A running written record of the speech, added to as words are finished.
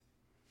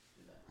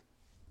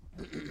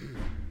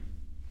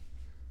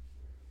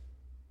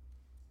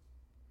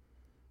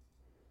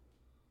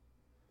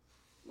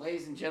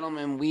Ladies and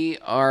gentlemen, we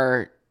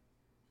are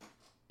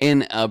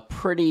in a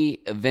pretty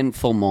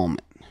eventful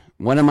moment.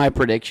 One of my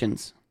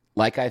predictions,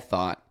 like I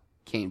thought,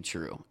 came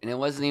true. And it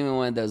wasn't even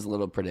one of those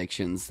little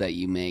predictions that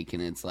you make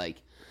and it's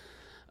like,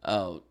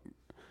 oh,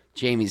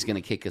 Jamie's going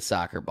to kick a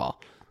soccer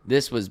ball.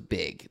 This was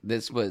big.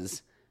 This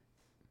was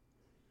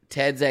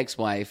Ted's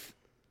ex-wife,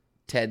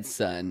 Ted's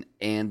son,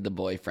 and the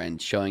boyfriend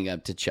showing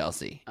up to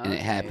Chelsea. And it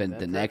happened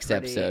the next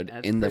episode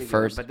in the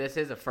first. But this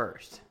is a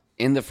first.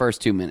 In the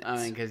first 2 minutes. I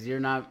mean, because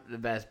you're not the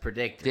best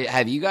predictor.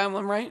 Have you gotten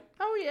one right?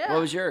 Oh, yeah. What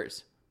was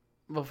yours?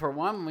 Well, for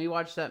one, when we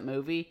watched that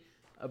movie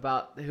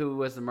about who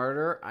was the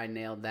murderer, I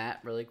nailed that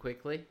really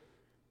quickly.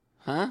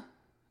 Huh?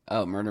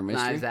 Oh, Murder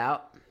Mystery? Knives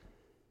Out.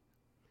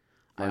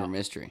 Murder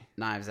Mystery.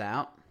 Knives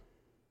Out.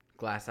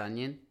 Glass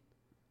Onion.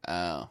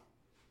 Oh.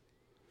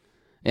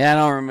 Yeah, I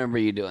don't remember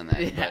you doing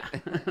that. Yeah.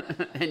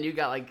 And you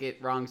got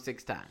it wrong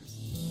 6 times.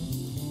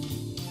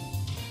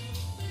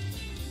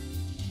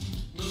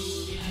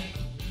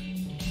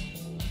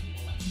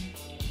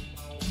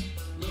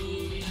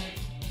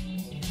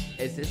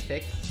 Is this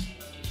fixed?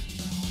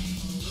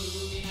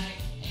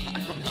 I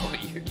don't know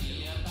what you're doing.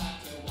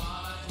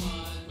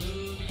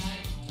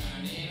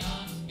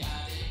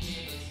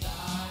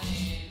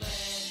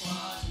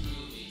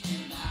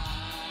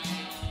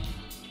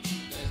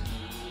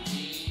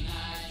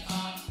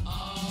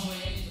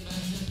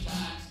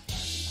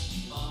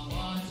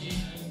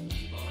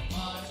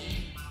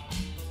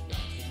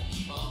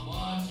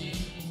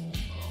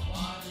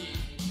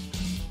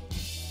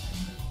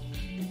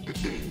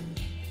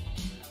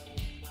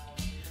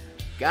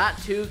 Got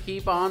to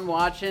keep on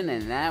watching,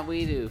 and that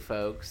we do,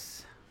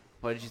 folks.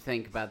 What did you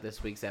think about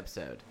this week's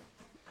episode?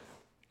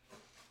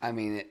 I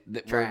mean,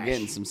 we're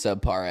getting some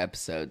subpar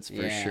episodes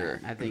for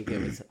sure. I think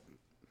it was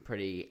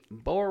pretty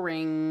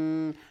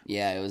boring.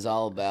 Yeah, it was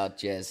all about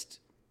just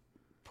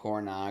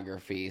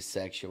pornography,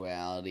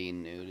 sexuality,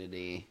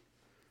 nudity.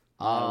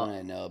 All I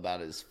want to know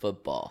about is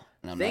football.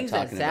 And I'm things not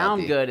talking that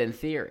sound about good in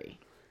theory.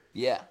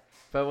 Yeah.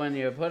 But when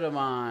you put them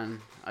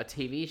on a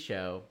TV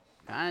show,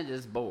 kind of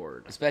just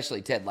bored.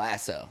 Especially Ted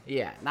Lasso.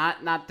 Yeah,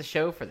 not the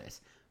show for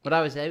this. What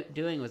I was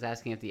doing was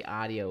asking if the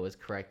audio was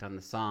correct on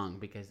the song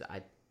because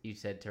you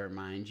said to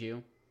remind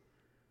you.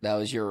 That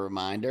was your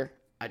reminder?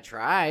 I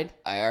tried.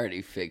 I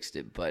already fixed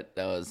it, but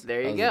that was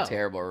a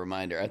terrible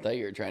reminder. I thought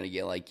you were trying to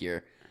get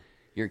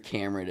your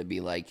camera to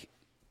be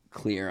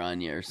clear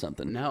on you or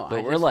something. No,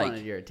 but I just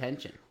wanted your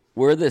attention.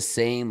 We're the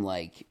same.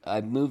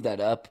 I moved that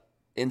up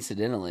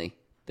incidentally,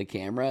 the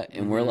camera,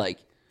 and we're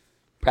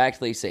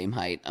practically same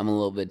height. I'm a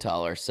little bit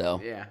taller,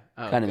 so yeah,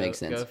 kind of makes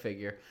sense. Go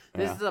figure.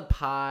 This is a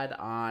pod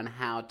on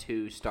how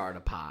to start a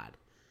pod.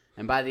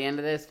 And by the end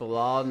of this, we'll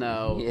all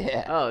know,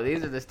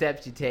 these are the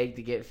steps you take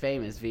to get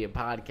famous via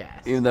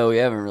podcast. Even though we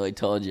haven't really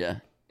told you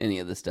any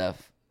of the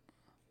stuff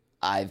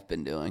I've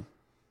been doing.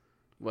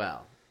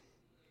 Well,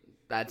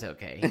 that's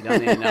okay. You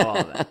don't need to know all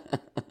of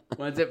that.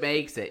 Once it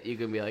makes it, you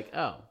can be like,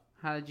 oh,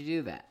 how did you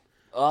do that?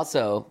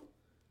 Also,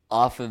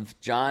 off of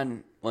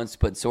John wants to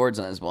put swords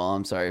on his wall.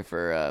 I'm sorry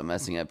for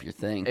messing up your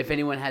thing. If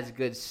anyone has a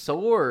good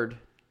sword...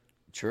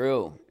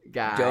 True.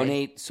 Guy.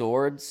 Donate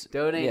swords.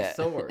 Donate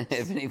swords.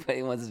 If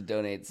anybody wants to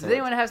donate swords. Does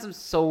anyone have some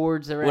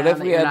swords around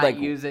that you're not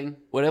using?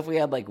 What if we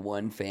had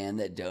one fan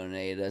that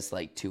donated us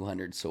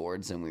 200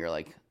 swords and we were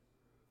like,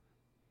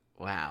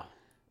 wow.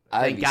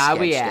 Thank God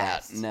we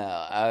asked.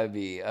 No, I'd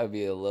be a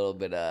little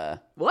bit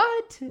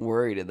what?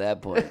 Worried at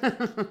that point.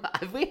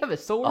 If we have a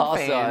sword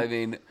also, fan. I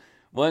mean,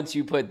 once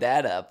you put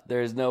that up,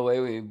 there's no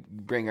way we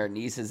bring our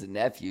nieces and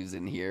nephews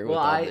in here with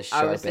all the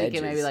sharp edges. I was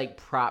thinking maybe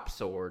prop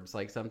swords,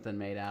 something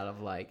made out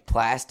of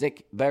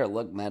plastic. Better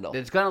look metal.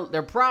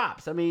 They're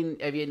props. I mean,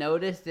 have you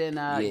noticed in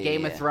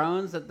Game of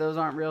Thrones that those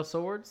aren't real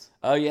swords?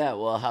 Oh yeah.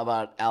 Well, how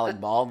about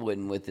Alec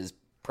Baldwin with his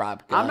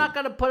prop gun? I'm not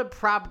gonna put a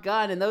prop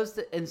gun,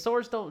 and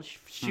swords don't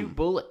shoot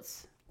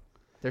bullets.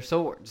 They're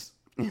swords.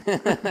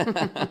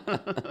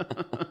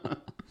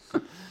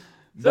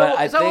 So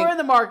we're in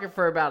the market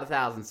for about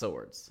 1,000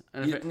 swords.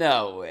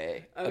 No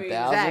way. 1,000?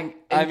 Zach,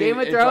 in Game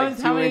of Thrones,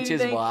 how many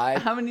inches wide?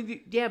 How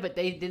many? Yeah, but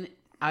they didn't.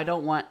 I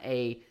don't want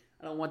a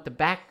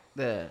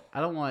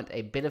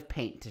bit of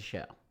paint to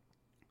show.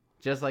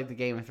 Just like the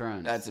Game of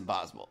Thrones. That's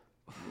impossible.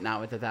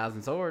 Not with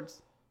 1,000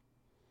 swords.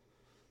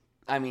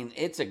 I mean,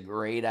 it's a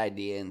great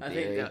idea in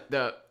theory. I think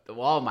the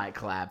wall might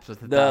collapse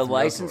with 1,000 The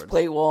license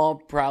plate wall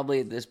probably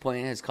at this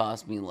point has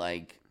cost me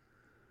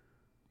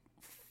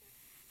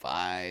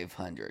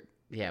 $500.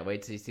 Yeah,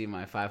 wait till you see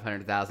my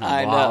 500,000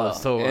 wall of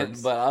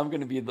swords. But I'm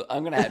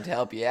gonna have to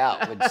help you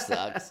out, which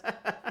sucks.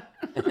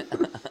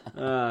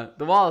 The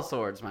wall of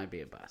swords might be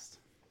a bust.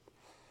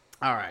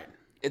 All right,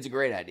 it's a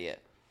great idea.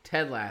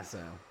 Ted Lasso.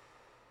 Do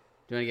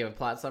you want to give a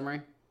plot summary?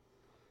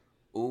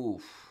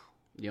 Oof.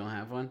 You don't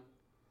have one?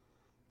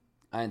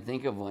 I didn't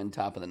think of one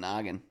top of the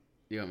noggin.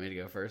 You want me to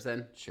go first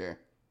then? Sure.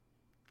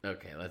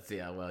 Okay, let's see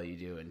how well you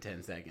do in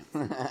 10 seconds.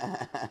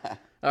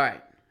 All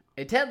right.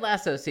 A Ted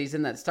Lasso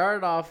season that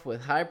started off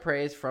with high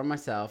praise from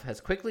myself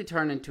has quickly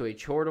turned into a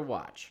chore to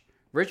watch.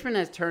 Richmond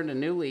has turned a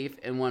new leaf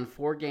and won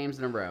 4 games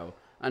in a row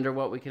under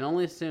what we can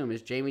only assume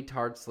is Jamie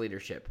Tartt's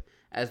leadership.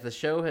 as the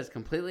show has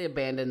completely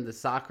abandoned the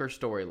soccer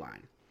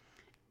storyline.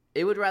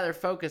 It would rather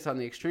focus on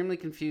the extremely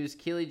confused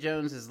Keely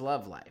Jones'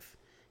 love life.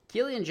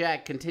 Keely and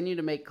Jack continue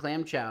to make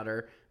clam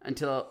chowder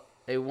until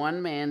a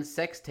one-man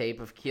sex tape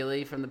of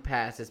Keely from the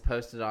past is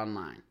posted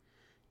online.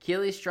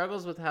 Keely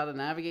struggles with how to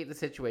navigate the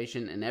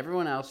situation, and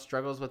everyone else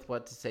struggles with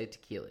what to say to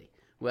Keely.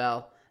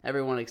 Well,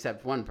 everyone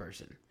except one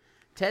person.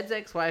 Ted's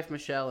ex-wife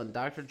Michelle and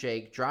Dr.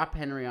 Jake drop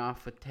Henry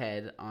off with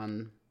Ted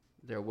on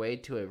their way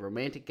to a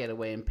romantic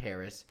getaway in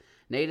Paris.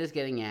 Nate is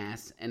getting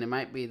ass, and it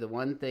might be the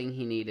one thing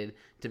he needed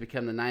to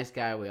become the nice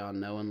guy we all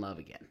know and love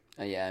again.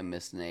 Oh, yeah, I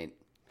miss Nate.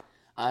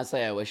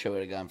 Honestly, I wish I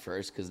would have gone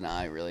first because now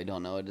I really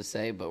don't know what to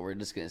say, but we're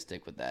just going to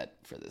stick with that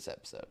for this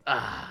episode.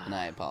 And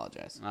I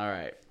apologize. All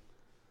right,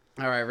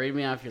 read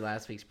me off your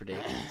last week's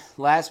predictions.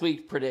 Last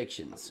week's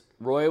predictions.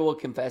 Roy will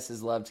confess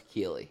his love to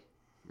Keely.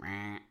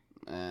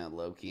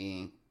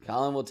 Low-key.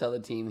 Colin will tell the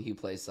team he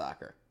plays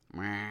soccer.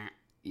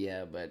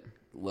 Yeah, but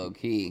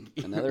low-key.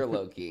 Another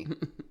low-key.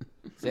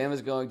 Sam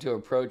is going to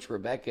approach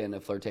Rebecca in a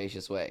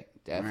flirtatious way.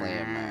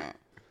 Definitely.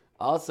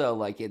 Also,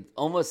 like, it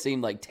almost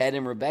seemed like Ted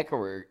and Rebecca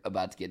were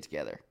about to get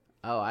together.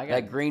 Oh, I got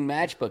that green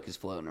matchbook is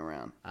floating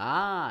around.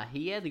 Ah,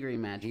 he had the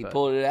green matchbook. He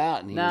pulled it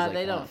out, and he was like,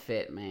 they don't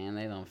fit, man.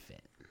 They don't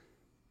fit.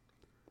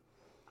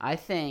 I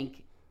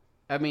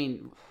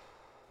mean,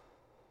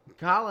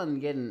 Colin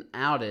getting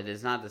outed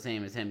is not the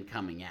same as him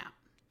coming out.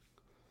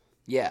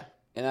 Yeah,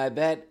 and I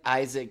bet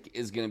Isaac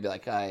is going to be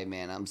like, "Hey,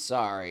 man, I'm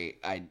sorry.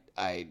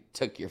 I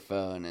took your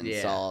phone and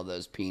saw all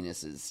those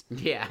penises."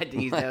 Yeah, I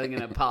think he's definitely going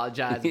to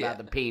apologize about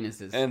the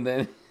penises. And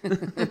then,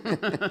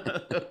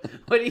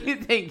 what do you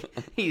think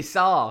he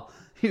saw?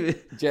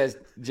 just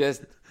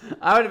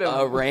I would have been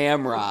a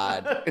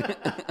ramrod.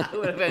 I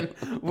would have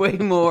been way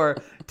more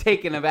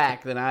taken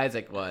aback than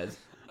Isaac was.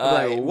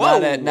 Like, whoa!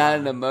 Not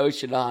an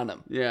emotion on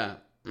him. Yeah.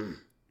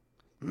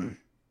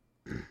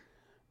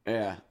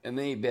 Yeah, and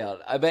then he bailed.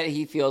 I bet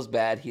he feels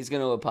bad. He's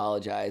going to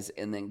apologize,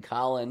 and then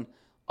Colin,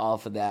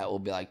 off of that, will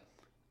be like,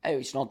 "Hey,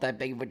 it's not that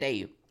big of a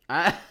deal."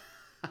 I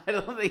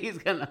don't think he's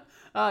gonna.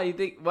 Oh, you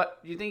think what?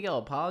 You think he'll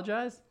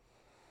apologize?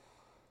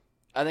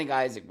 I think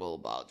Isaac will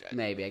apologize.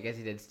 Maybe. I guess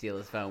he did steal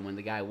his phone when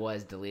the guy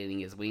was deleting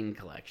his ween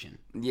collection.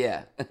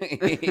 Yeah,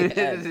 This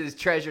is his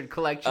treasured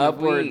collection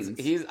upwards. of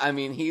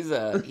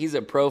weens. He's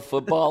a pro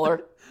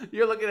footballer.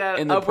 You're looking at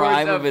in the upwards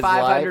prime of his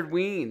 500 life.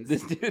 weens.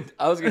 This dude,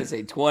 I was gonna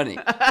say 20.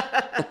 Dude,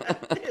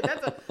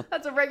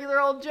 that's a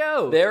regular old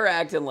Joe. They were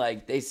acting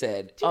like they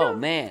said, "Oh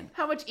man,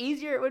 how much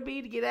easier it would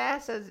be to get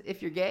ass as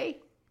if you're gay."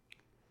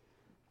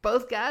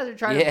 Both guys are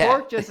trying to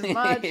pork just as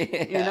much.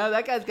 Yeah. You know,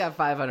 that guy's got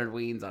 500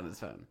 weens on his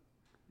phone.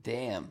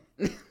 damn."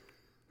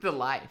 The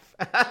life.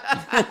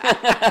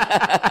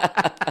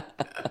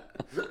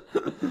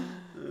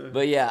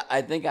 But yeah,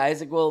 I think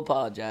Isaac will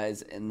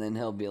apologize, and then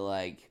he'll be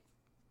like,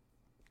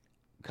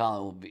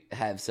 Colin will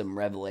have some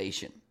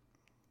revelation.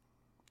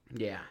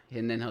 Yeah,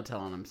 and then he'll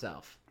tell on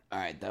himself. All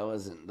right, that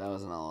wasn't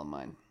all of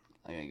mine.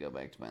 I'm gonna go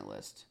back to my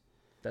list.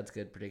 That's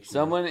good prediction.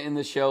 Someone in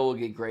the show will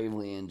get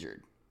gravely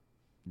injured.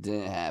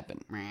 Didn't happen.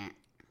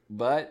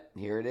 But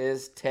here it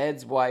is.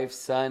 Ted's wife,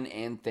 son,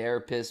 and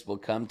therapist will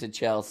come to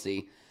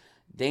Chelsea.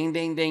 Ding,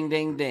 ding, ding,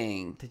 ding,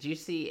 ding. Did you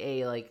see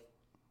a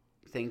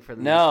thing for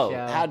the No,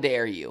 show? how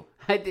dare you?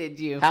 How did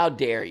you? How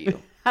dare you?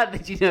 How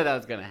did you know that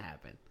was going to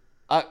happen?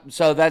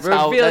 So that's Reveal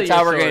how your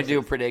we're gonna sources.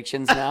 do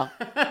predictions now.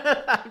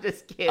 I'm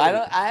just kidding.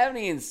 I haven't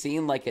even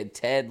seen like a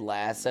Ted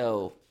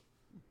Lasso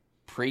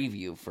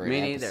preview for Me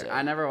an neither. episode.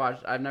 I never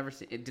watched. I've never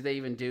seen. Do they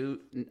even do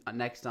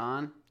Next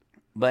On?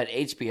 But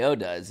HBO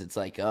does. It's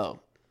like, oh,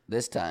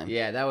 this time.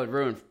 Yeah, that would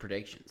ruin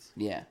predictions.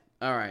 Yeah.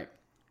 All right.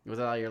 Was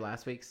that all your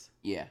last week's?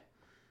 Yeah.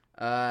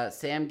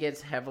 Sam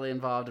gets heavily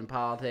involved in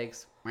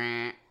politics.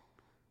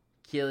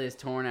 Keely is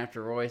torn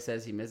after Roy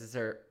says he misses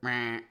her.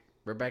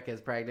 Rebecca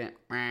is pregnant.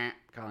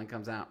 Colin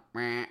comes out.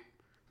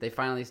 They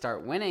finally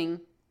start winning.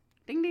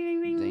 Ding,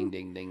 ding, ding, ding. Ding,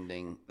 ding, ding,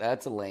 ding.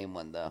 That's a lame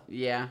one, though.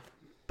 Yeah,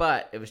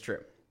 but it was true.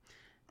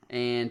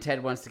 And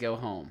Ted wants to go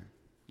home.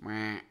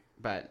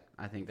 But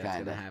I think that's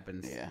going to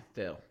happen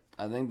still.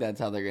 I think that's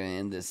how they're going to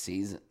end this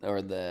season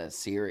or the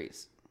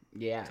series.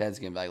 Yeah. Ted's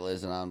going to be like,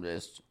 listen,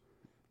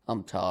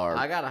 I'm tired.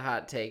 I got a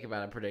hot take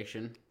about a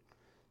prediction.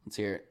 Let's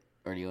hear it.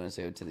 Or do you want to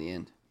save it to the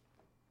end?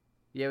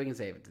 Yeah, we can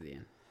save it to the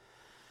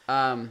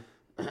end.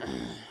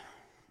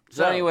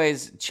 So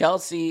anyways,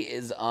 Chelsea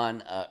is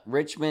on,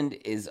 Richmond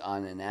is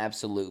on an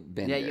absolute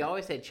bender. Yeah, you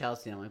always say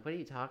Chelsea. I'm like, what are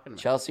you talking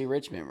about? Chelsea,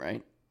 Richmond,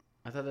 right?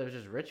 I thought that was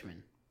just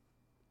Richmond.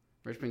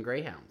 Richmond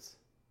Greyhounds.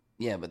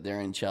 Yeah, but they're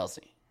in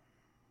Chelsea.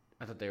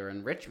 I thought they were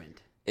in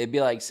Richmond. It'd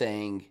be like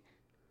saying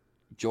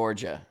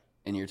Georgia,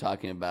 and you're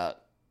talking about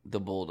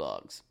the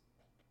Bulldogs.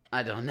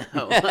 I don't know.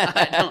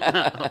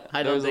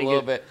 I don't think a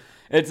little bit.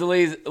 It's a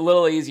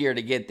little easier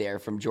to get there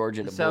from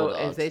Georgia to Bulldogs.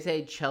 So if they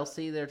say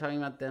Chelsea, they're talking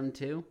about them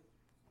too?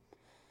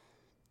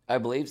 I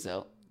believe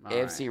so. All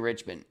AFC right.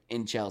 Richmond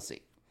in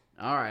Chelsea.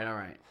 All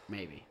right.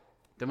 Maybe.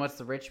 Then what's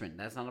the Richmond?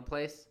 That's not a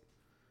place?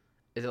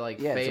 Is it like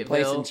Yeah, Fayetteville? it's a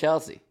place in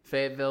Chelsea.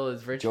 Fayetteville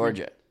is Richmond?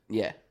 Georgia.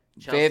 Yeah.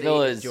 Chelsea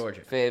is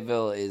Georgia.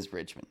 Fayetteville is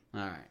Richmond.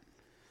 All right.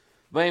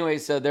 But anyway,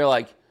 so they're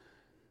like,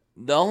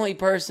 the only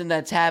person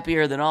that's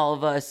happier than all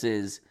of us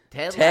is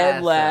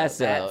Ted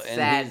Lasso. That And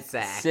sad he's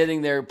sack.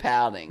 sitting there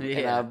pouting. And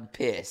Yeah. I'm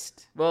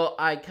pissed. Well,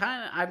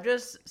 I'm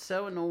just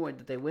so annoyed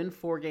that they win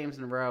 4 games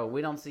in a row.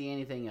 We don't see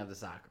anything of the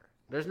soccer.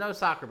 There's no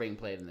soccer being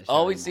played in this show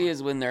All we anymore. see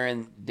is when they're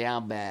in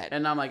down bad.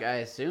 And I'm like, I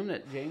assume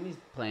that Jamie's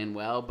playing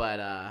well, but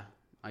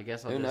I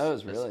guess I'll Who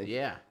knows, really?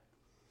 Yeah.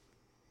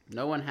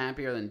 No one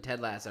happier than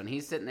Ted Lasso. And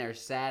he's sitting there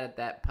sad at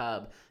that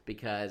pub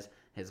because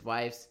his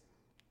wife's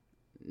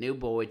new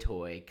boy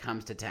toy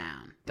comes to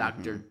town,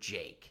 Dr.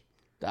 Jake.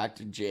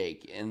 Dr.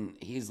 Jake. And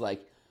he's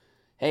like,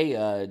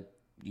 hey,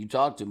 you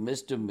talked to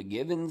Mr.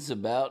 McGivens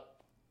about...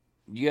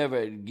 Do you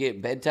ever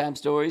get bedtime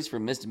stories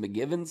from Mr.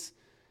 McGivens?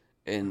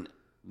 And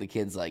the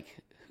kid's like,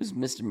 who's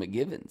Mr.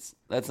 McGivens?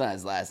 That's not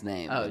his last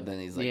name. Oh, But then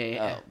he's like,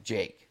 yeah. oh,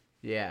 Jake.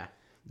 Yeah.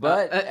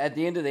 But at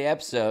the end of the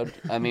episode,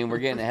 I mean, we're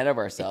getting ahead of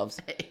ourselves.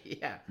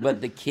 Yeah.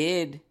 But the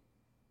kid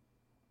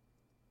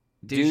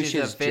Douches a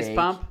douches fist Jake,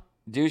 bump?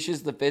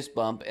 douches the fist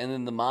bump, and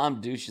then the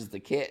mom douches the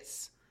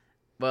kiss.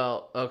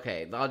 Well,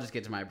 okay. I'll just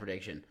get to my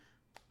prediction.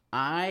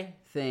 I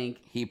think...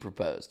 He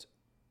proposed.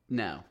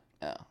 No.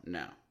 Oh.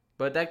 No.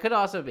 But that could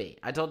also be.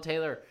 I told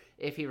Taylor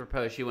if he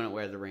proposed, she wouldn't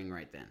wear the ring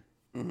right then.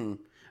 Mm-hmm.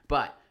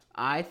 But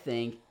I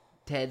think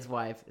Ted's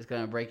wife is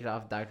going to break it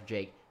off with Dr.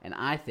 Jake, and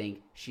I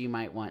think she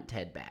might want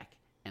Ted back.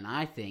 And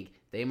I think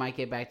they might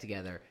get back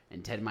together,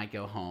 and Ted might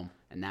go home,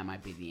 and that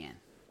might be the end.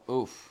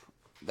 Oof.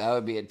 That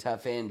would be a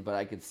tough end, but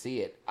I could see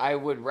it. I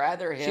would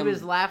rather him... She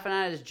was laughing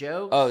at his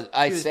jokes. Oh,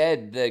 I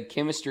said the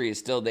chemistry is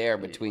still there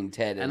between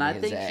Ted and I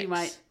his think ex. she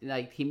might...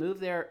 Like, he moved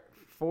there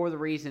for the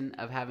reason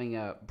of having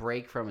a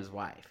break from his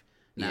wife.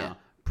 Now,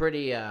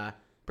 pretty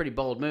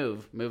bold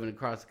move, moving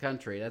across the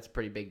country. That's a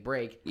pretty big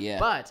break. Yeah.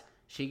 But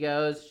she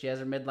goes, she has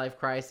her midlife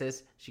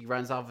crisis. She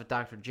runs off with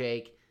Dr.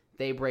 Jake.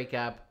 They break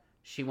up.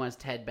 She wants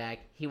Ted back.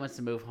 He wants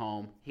to move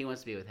home. He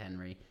wants to be with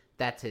Henry.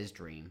 That's his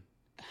dream.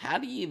 How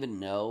do you even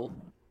know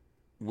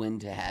when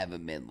to have a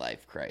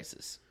midlife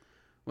crisis?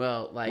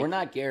 Well, like... We're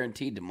not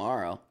guaranteed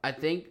tomorrow. I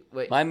think...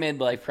 My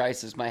midlife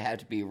crisis might have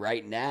to be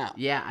right now.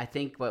 Yeah, I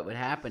think what would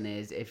happen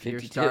is if 52. you're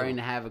starting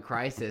to have a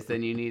crisis,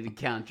 then you need to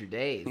count your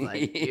days.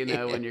 Like, you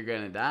know, when you're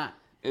going to die.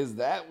 Is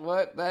that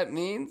what that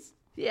means?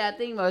 Yeah, I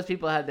think most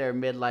people have their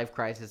midlife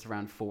crisis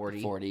around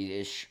 40.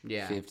 40-ish,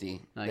 Yeah.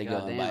 50. Like, they go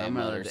oh, and damn, buy a I'm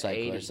gonna live to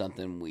motorcycle 80. or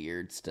something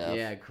weird stuff.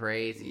 Yeah,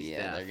 crazy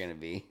Yeah, stuff. they're going to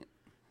be.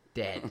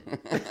 Dead.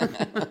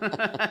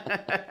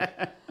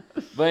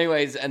 But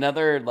anyways,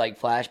 another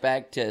like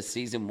flashback to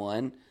season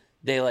 1.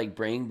 They like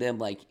bring them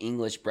like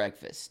English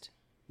breakfast.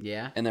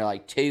 Yeah. And they're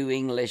like 2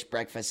 English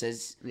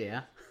breakfasts.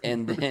 Yeah.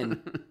 And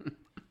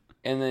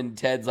then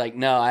Ted's like,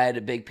 no, I had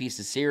a big piece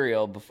of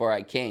cereal before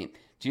I came.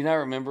 Do you not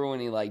remember when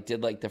he like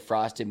did like the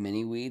frosted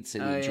mini wheats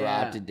and he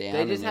dropped it down?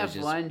 They just and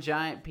have one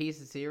giant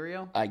piece of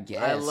cereal? I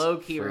guess. I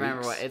low-key freaks.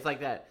 remember what. It's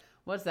like that.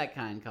 What's that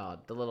kind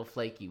called? The little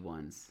flaky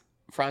ones.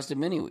 Frosted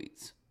mini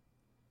wheats.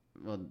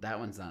 Well, that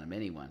one's not a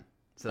mini one.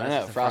 So I that's know,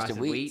 just a frosted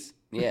wheat? wheats.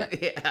 Yeah.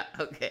 Yeah,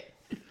 okay.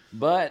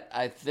 But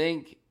I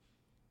think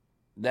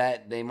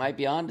that they might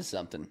be onto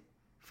something.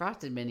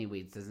 Frosted mini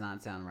wheats does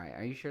not sound right.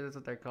 Are you sure that's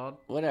what they're called?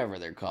 Whatever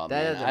they're called,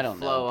 That man. doesn't I don't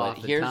flow know. off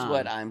But the here's tongue.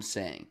 what I'm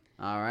saying.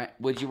 All right.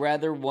 Would you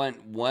rather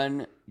want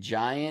one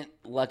giant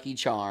Lucky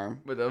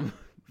Charm, With a,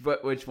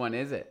 but which one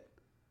is it?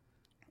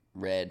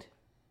 red?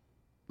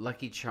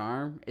 Lucky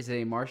Charm? Is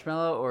it a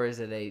marshmallow or is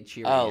it a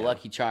Cheerio? Oh,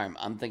 Lucky Charm.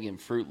 I'm thinking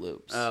Fruit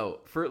Loops. Oh,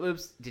 Fruit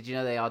Loops. Did you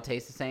know they all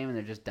taste the same and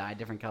they're just dyed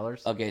different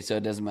colors? Okay, so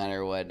it doesn't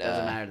matter what.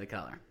 Doesn't matter the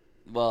color.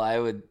 Well, I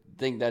would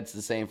think that's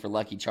the same for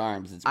Lucky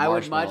Charms. It's I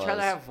would much marshmallows.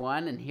 rather have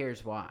one, and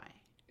here's why.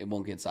 It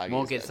won't get soggy.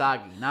 Won't get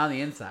soggy. Not on the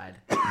inside.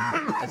 A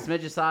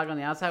smidge of sog on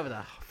the outside with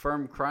a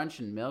firm crunch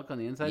and milk on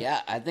the inside.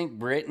 Yeah, I think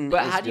Britain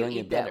But is how do you doing eat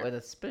it better. that with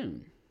a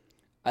spoon?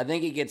 I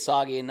think it gets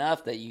soggy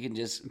enough that you can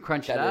just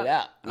Crunch cut it it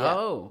out. Yeah.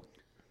 Oh.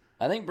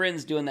 I think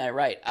Britain's doing that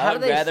right. How I do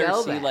would they rather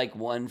sell see that? like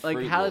one Fruit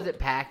Like, how Loop. is it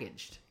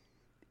packaged?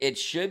 It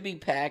should be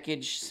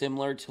packaged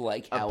similar to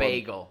like A how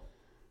bagel.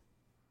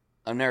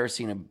 I've never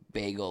seen a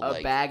bagel A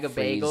like bag of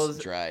freeze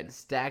bagels dried.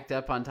 stacked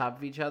up on top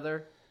of each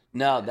other?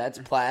 No, that's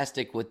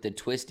plastic with the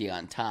twisty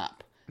on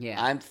top. Yeah.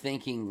 I'm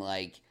thinking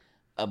like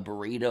a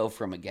burrito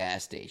from a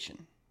gas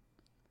station.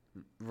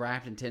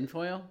 Wrapped in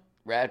tinfoil?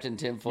 Wrapped in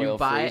tinfoil, You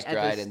buy it freeze at the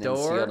dried, and then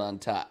store? sealed on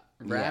top.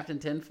 Wrapped in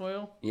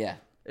tinfoil? Yeah.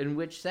 In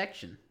which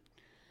section?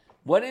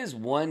 What is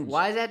one?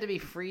 Why does it have to be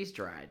freeze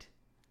dried?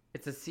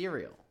 It's a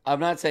cereal. I'm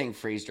not saying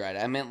freeze dried.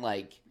 I meant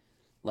like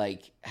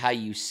how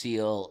you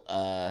seal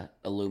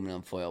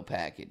aluminum foil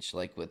package,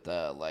 like with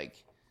like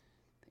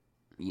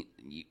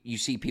you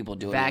see people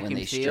doing it when Vacuum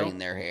they seal? straighten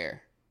their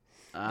hair.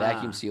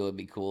 Vacuum seal would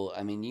be cool.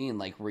 I mean, you can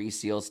like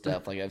reseal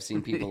stuff. Like I've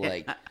seen people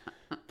like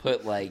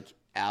put like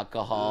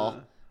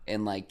alcohol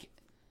in like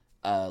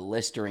a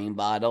Listerine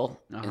bottle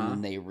and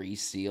then they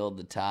reseal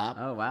the top.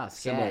 Oh, wow.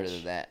 Similar Sketch.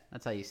 to that.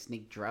 That's how you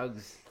sneak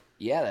drugs.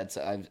 Yeah, that's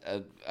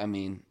I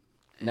mean,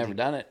 never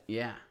done it,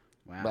 Yeah.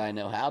 Wow. but I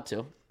know how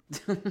to.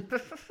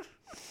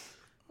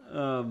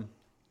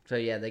 So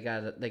yeah, they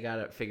got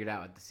it figured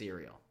out with the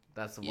cereal.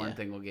 That's the one Yeah.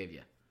 thing we'll give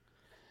you.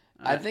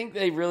 I think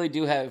they really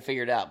do have it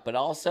figured out, but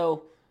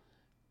also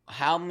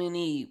how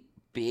many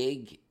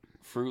big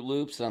Fruit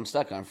Loops? And I'm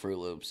stuck on Fruit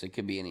Loops. It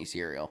could be any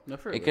cereal. No,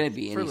 Fruit It couldn't Loops.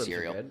 be Fruit any Loops are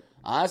cereal. good.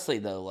 Honestly,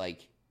 though,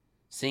 like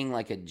seeing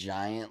like a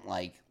giant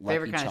like Lucky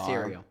Favorite kind Charm, of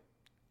cereal?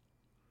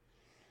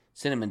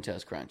 Cinnamon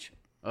Toast Crunch.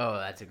 Oh,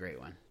 that's a great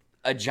one.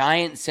 A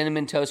giant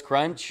Cinnamon Toast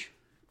Crunch.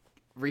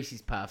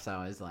 Reese's Puffs I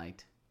always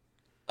liked.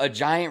 A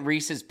giant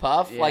Reese's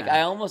Puff. Yeah. Like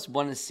I almost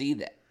want to see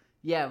that.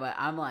 Yeah, but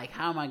I'm like,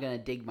 how am I going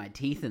to dig my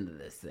teeth into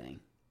this thing?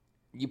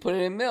 You put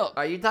it in milk.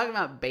 Are you talking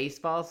about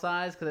baseball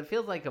size? Because it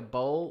feels like a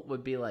bowl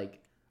would be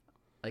like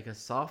a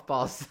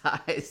softball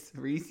size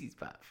Reese's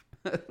Puff.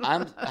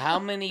 How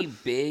many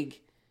big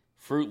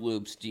Fruit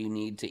Loops do you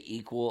need to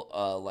equal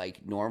a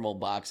like normal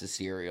box of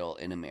cereal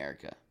in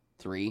America?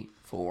 3,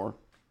 4,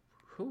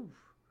 Whew.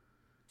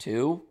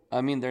 2?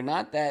 I mean, they're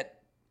not that.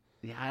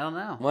 Yeah, I don't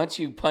know. Once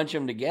you punch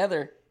them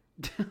together,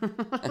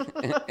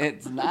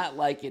 it's not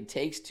like it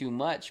takes too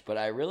much. But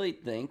I really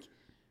think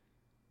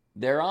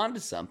they're onto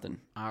something.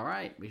 All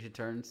right, we should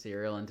turn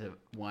cereal into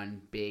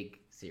one big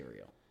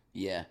cereal.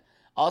 Yeah.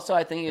 Also,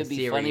 I think it'd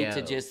be funny to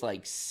cereal. just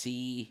like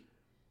see.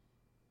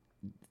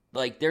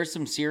 Like, there's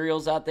some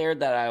cereals out there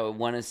that I would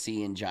want to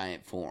see in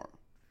giant form.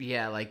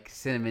 Yeah, like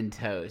Cinnamon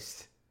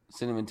Toast.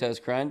 Cinnamon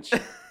Toast Crunch?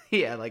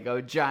 Yeah, like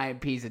a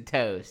giant piece of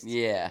toast.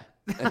 Yeah.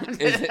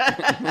 Is it?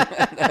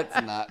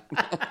 That's not.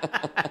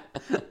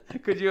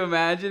 Could you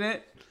imagine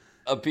it?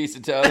 A piece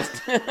of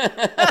toast?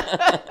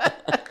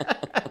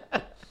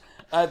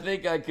 I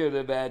think I could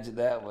imagine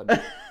that one.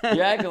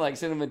 You're acting like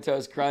Cinnamon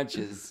Toast Crunch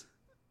is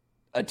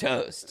a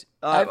toast.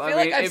 I feel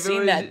like I've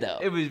seen that, though.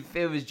 It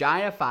was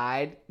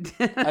giantified.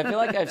 I feel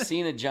like I've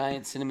seen a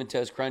giant Cinnamon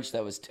Toast Crunch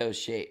that was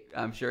toast-shaped.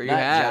 I'm sure you Not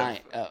have.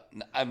 giant. Oh,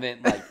 I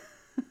meant like...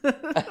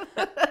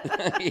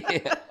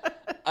 Yeah.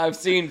 I've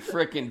seen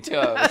frickin'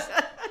 toast.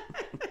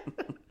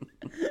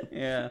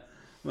 Yeah.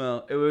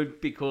 Well, it would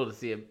be cool to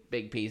see a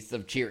big piece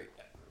of Cheerio.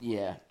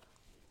 Yeah.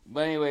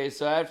 But anyway,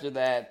 so after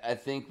that, I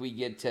think we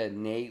get to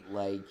Nate,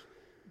 like,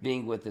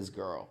 being with his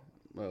girl.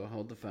 Well,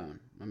 hold the phone.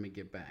 Let me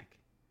get back.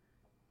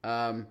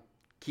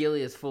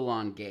 Keely is full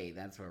on gay.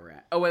 That's where we're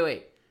at. Oh,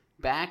 wait.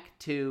 Back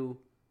to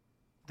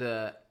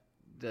the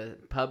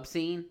pub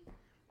scene.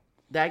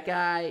 That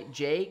guy,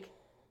 Jake,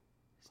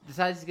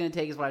 decides he's going to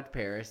take his wife to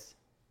Paris.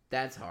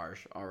 That's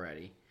harsh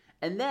already.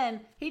 And then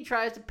he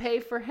tries to pay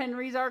for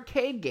Henry's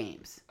arcade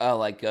games. Oh,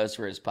 like goes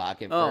for his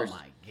pocket Oh first?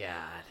 my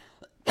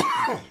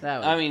god. That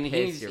would I mean,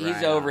 piss he's you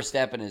right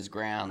overstepping his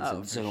grounds Oh,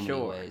 in for so many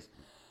sure. ways.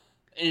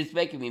 And it's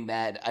making me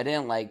mad. I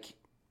didn't like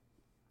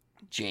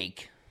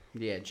Jake,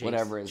 off. Yeah, Jake's,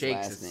 whatever his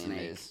Jake's last a name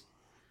snake. is.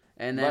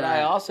 And then, But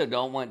I also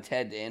don't want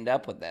Ted to end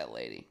up with that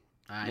lady.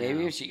 Maybe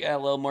know. if she got a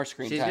little more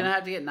screen She's time. going to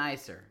have to get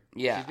nicer.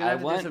 Yeah, She's going to have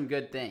to want- do some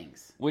good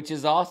things. Which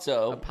is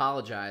also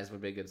Apologize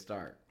would be a good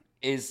start.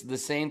 is the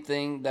same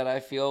thing that I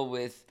feel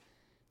with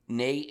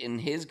Nate and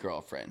his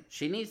girlfriend.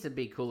 She needs to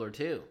be cooler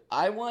too.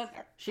 I want.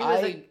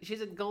 She's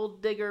a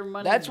gold digger,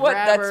 money That's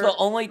grabber. the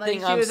only Like, thing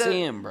she I'm was a-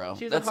 seeing, bro.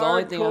 She was That's a the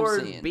only thing I'm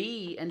hardcore seeing.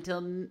 B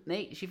until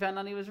Nate. She found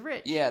out he was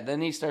rich. Yeah,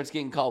 then he starts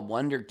getting called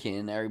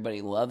Wonderkin.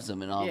 Everybody loves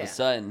him, and all of Yeah. a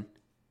sudden,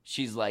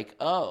 she's like,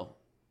 "Oh,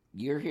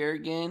 you're here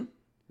again?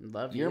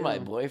 Love You're you. my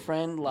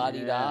boyfriend? La di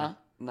Yeah. da."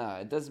 No,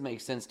 it doesn't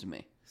make sense to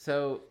me.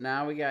 So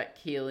now we got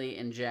Keely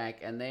and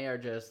Jack, and they are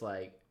just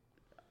like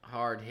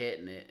hard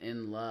hitting it,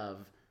 in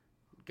love,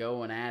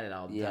 going at it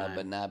all the Yeah, time.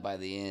 but not by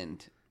the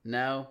end.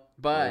 No,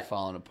 They're but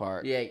falling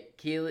apart. yeah,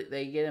 Keely.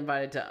 They get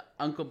invited to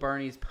Uncle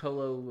Bernie's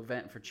polo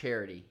event for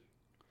charity.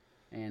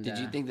 And Did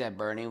you think that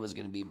Bernie was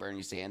going to be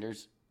Bernie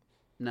Sanders?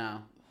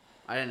 No,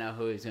 I didn't know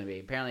who he was going to be.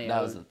 Apparently,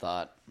 That was the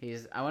thought.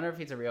 I wonder if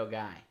he's a real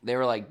guy. They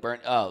were like,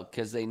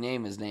 because they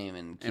name his name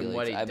in Keely.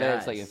 what he I bet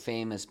it's like a does.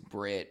 famous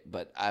Brit,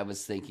 but I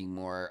was thinking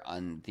more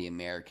on the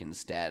American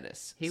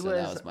status. He so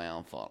that was- was my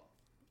own fault.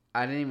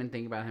 I didn't even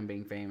think about him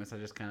being famous. I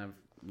just kind of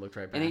looked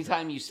right past it.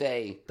 Anytime you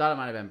say, Thought it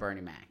might have been Bernie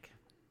Mac.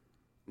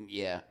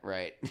 yeah,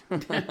 right.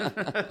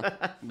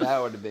 That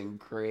would have been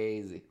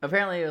crazy.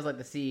 Apparently, it was like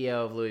the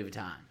CEO of Louis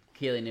Vuitton.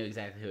 Keely knew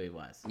exactly who he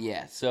was.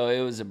 Yeah, so it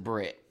was a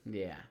Brit,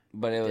 Yeah,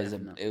 but it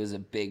Definitely. was a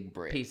big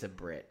Brit. piece of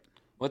Brit.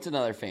 What's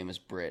another famous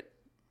Brit?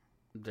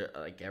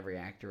 Like every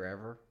actor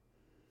ever.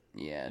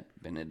 Yeah,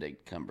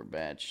 Benedict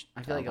Cumberbatch.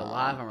 I feel like a Tom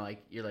lot of Holland, them are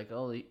like, you're like,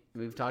 holy,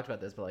 we've talked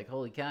about this, but like,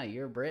 holy cow,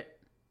 you're a Brit?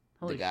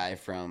 the Holy guy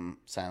from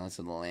Silence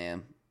of the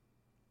Lamb.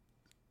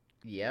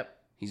 Yep,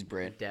 He's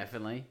Brit.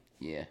 definitely.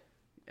 Yeah,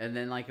 And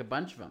then like a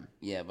bunch of them.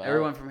 yeah. But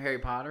Everyone from Harry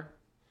Potter.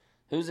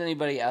 who's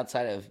anybody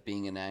outside of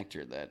being an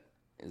actor that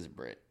is a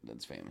Brit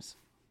that's famous?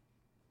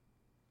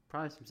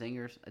 Probably some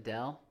singers.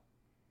 Adele.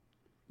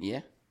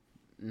 Yeah.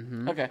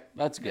 Mm-hmm. Okay,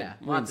 that's good. Yeah,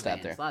 We can lots of stop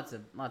bands. there. Lots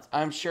of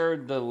I'm sure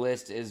the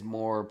list is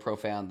more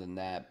profound than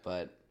that,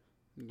 but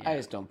I yeah.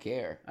 just don't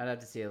care. I'd have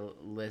to see a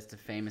list of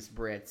famous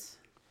Brits.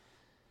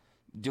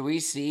 Do we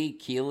see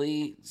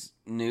Keely's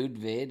nude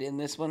vid in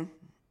this one?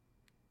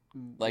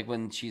 Like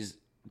when she's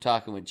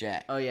talking with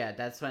Jack. Oh yeah,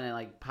 that's when it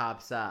like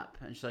pops up,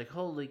 and she's like,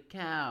 "Holy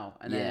cow!"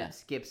 And then Yeah. it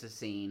skips a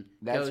scene.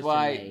 That's goes to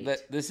why.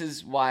 Nate. This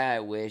is why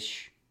I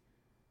wish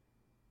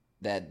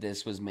that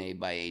this was made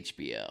by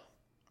HBO.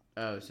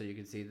 Oh, so you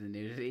can see the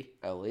nudity?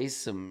 At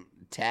least some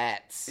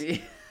tats. Yeah.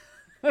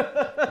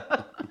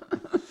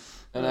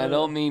 And I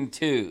don't mean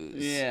twos.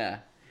 Yeah.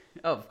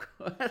 Oh,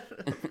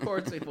 of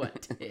course we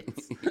want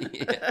tits.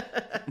 Yeah.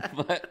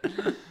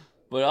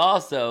 But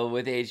also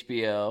with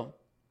HBO,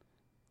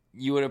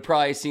 you would have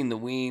probably seen the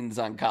weens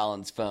on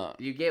Colin's phone.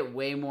 You get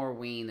way more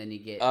ween than you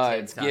get tits. Oh,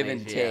 it's on give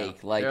and HBO.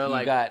 take. Like They're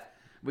you got.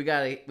 We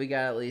gotta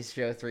at least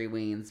show 3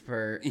 weens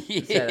per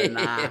set of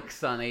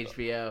knocks on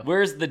HBO.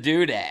 Where's the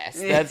dude ass?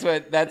 That's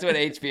what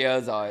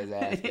HBO's always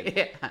asking.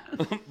 Yeah.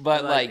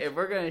 But like if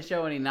we're gonna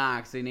show any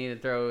knocks, we need to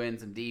throw in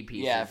some D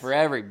pieces. yeah, for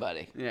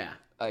everybody. Yeah.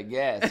 I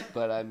guess,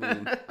 but I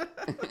mean,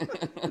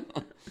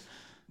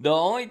 the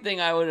only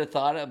thing I would have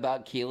thought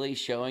about Keely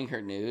showing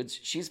her nudes,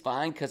 she's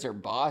fine because her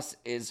boss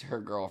is her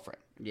girlfriend.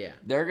 Yeah.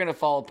 They're gonna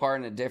fall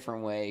apart in a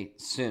different way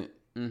soon.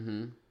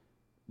 Mm-hmm.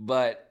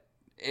 But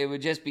it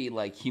would just be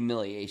like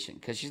humiliation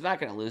because she's not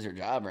going to lose her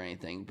job or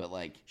anything. But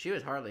like she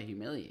was hardly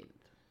humiliated.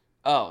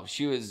 Oh,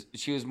 she was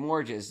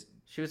more just.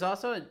 She was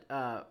also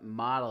a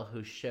model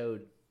who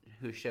showed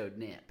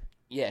nip.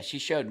 Yeah, she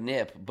showed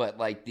nip, but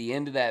like the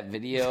end of that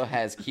video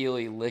has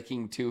Keely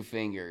licking 2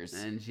 fingers,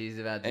 and she's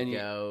about to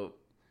go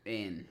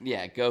in.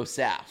 Yeah, go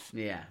south.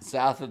 Yeah,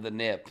 south of the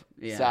nip.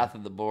 Yeah. South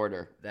of the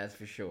border. That's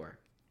for sure.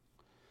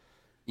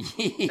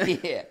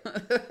 Yeah.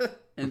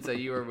 And so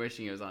you were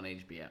wishing it was on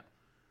HBO.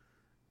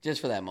 Just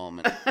for that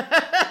moment.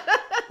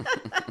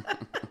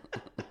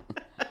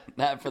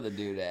 Not for the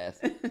dude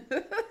ass.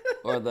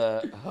 Or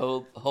the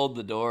hold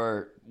the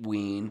door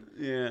ween.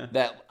 Yeah.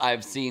 That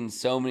I've seen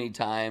so many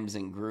times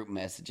in group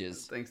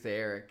messages. Thanks to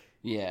Eric.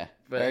 Yeah.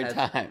 But every it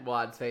has time.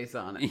 Wad's face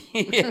on it.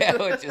 Yeah,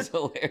 which is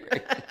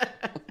hilarious.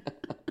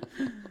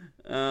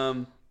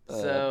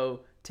 So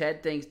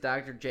Ted thinks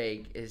Dr.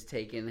 Jake is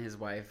taking his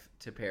wife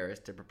to Paris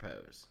to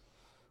propose.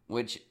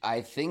 Which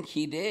I think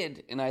he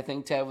did, and I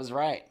think Ted was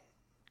right.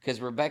 Because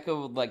Rebecca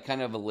like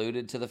kind of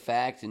alluded to the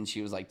fact, and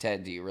she was like,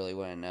 "Ted, do you really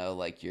want to know?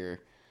 Like you're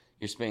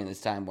spending this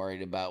time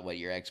worried about what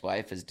your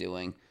ex-wife is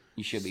doing.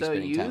 You should be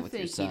spending time with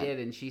your son." So you think he did,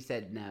 and she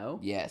said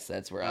no? Yes,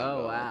 that's where I'm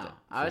going. Oh wow! With it,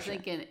 I was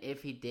thinking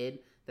if he did,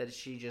 that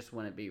she just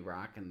wouldn't be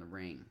rocking the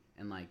ring,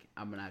 and like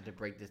I'm gonna have to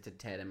break this to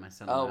Ted and my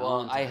son. Oh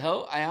well,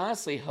 I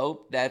honestly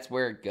hope that's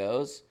where it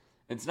goes.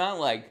 It's not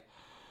like,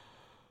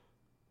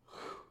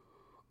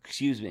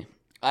 excuse me,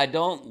 I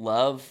don't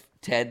love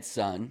Ted's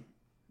son.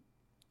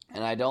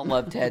 And I don't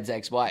love Ted's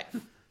ex-wife.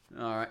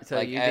 All right, so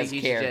like, you think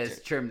he should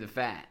just trim the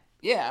fat?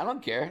 Yeah, I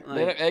don't care.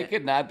 They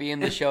could not be in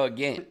the show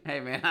again. Hey,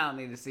 man, I don't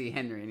need to see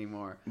Henry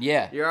anymore.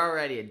 Yeah. You're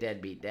already a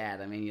deadbeat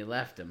dad. I mean, you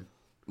left him.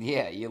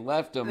 Yeah, you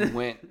left him,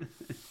 went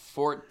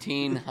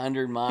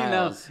 1,400 miles. You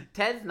know,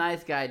 Ted's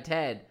nice guy,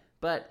 Ted,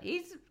 but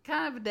he's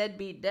kind of a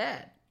deadbeat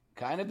dad.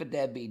 Kind of a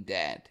deadbeat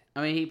dad.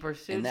 I mean, he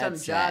pursued some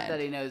job that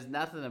he knows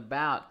nothing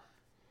about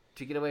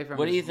to get away from his wife.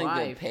 What do you think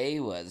the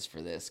pay was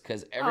for this?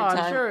 Because every time...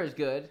 I'm sure it was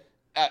good.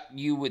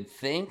 You would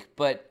think,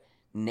 but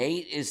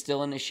Nate is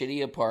still in a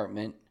shitty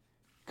apartment.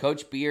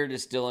 Coach Beard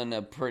is still in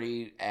a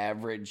pretty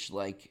average,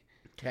 like,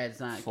 Ted's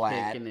not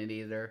flat. kicking it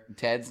either.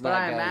 Ted's not. But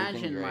I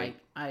imagine, great.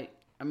 I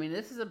mean,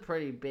 this is a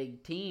pretty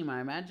big team.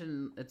 I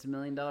imagine it's $1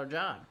 million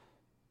job.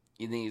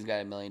 You think he's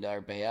got $1 million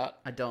payout?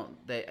 I don't.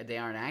 They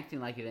aren't acting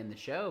like it in the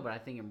show, but I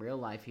think in real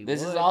life he.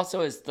 This is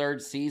also his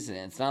 3rd season.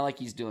 It's not like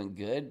he's doing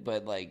good,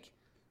 but like.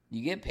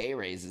 You get pay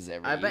raises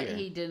every year. I bet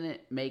he didn't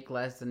make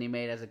less than he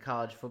made as a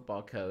college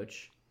football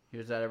coach. He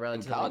was at a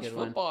relatively college good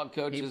football one.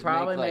 Coaches he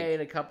probably make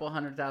made a couple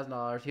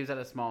 $100,000. He was at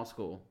a small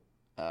school.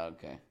 Oh,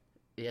 okay.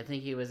 Yeah, I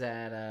think he was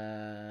at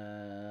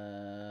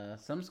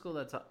some school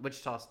that's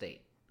Wichita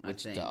State.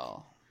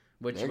 Wichita.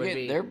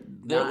 They're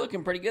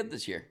looking pretty good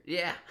this year.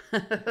 Yeah.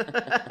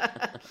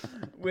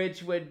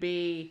 Which would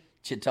be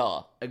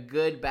Chita. A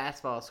good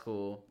basketball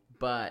school,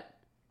 but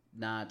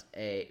not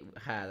a...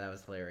 that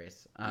was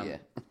hilarious. Yeah.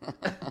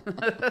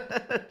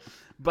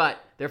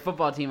 But their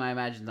football team, I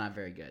imagine, is not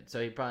very good.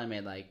 So he probably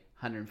made like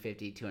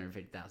 $150,000,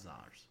 $250,000.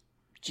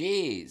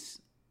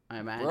 Jeez. I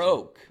imagine.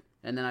 Broke.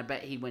 And then I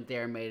bet he went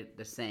there and made it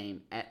the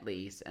same at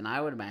least. And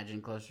I would imagine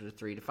closer to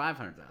 $300,000 to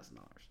 $500,000.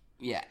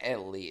 Yeah,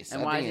 at least.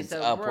 And I think it's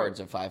upwards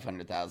of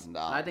 $500,000.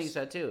 I think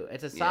so too.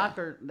 It's a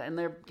soccer, and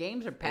their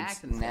games are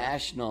packed. It's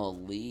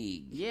National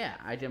League. Yeah,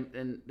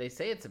 and they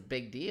say it's a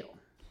big deal.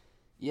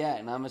 Yeah,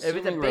 and I'm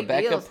assuming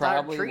Rebecca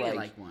probably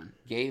like one.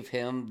 Gave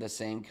him the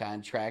same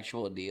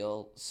contractual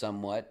deal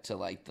somewhat to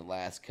like the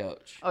last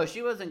coach. Oh,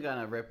 she wasn't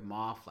gonna rip him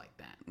off like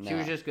that. No. She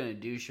was just gonna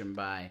douche him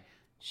by.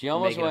 She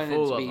almost wanted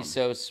it to be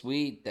so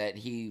sweet that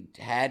he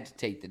had to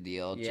take the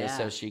deal just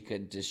so she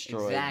could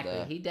destroy.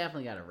 Exactly, he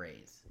definitely got a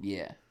raise.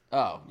 Yeah.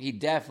 Oh, he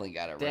definitely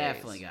got a raise.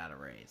 Definitely got a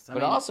raise.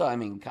 But also, I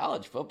mean,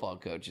 college football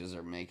coaches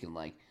are making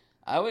like.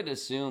 I would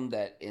assume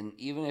that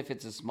even if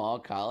it's a small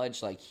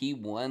college, like he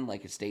won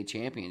like a state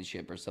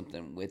championship or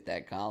something with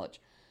that college.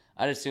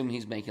 I'd assume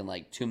he's making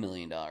like $2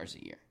 million a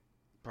year.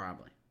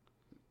 Probably.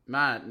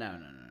 No.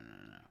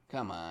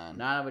 Come on.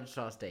 Not at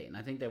Wichita State, and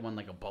I think they won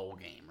like a bowl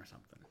game or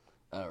something.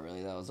 Oh,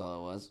 really? That was all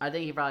it was? I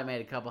think he probably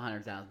made a couple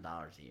 $100,000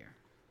 a year.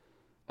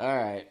 All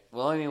right.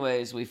 Well,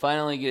 anyways, we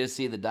finally get to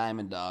see the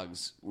Diamond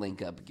Dogs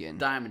link up again.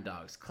 Diamond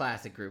Dogs,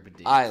 classic group of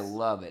dudes. I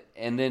love it.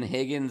 And then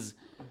Higgins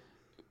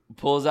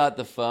pulls out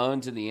the phone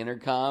to the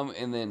intercom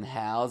and then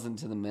howls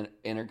into the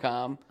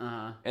intercom.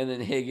 Uh-huh. And then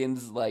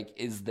Higgins, like,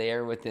 is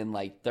there within,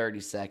 like, 30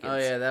 seconds. Oh,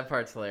 yeah, that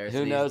part's hilarious.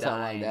 Who knows how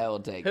long that will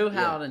take. Who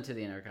howled into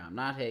the intercom?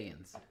 Not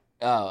Higgins.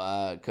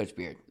 Oh, Coach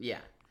Beard. Yeah.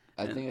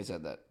 I think I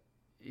said that.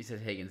 You said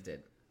Higgins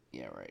did.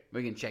 Yeah, right.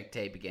 We can check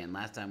tape again.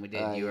 Last time we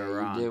did, you were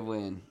wrong. You did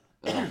win.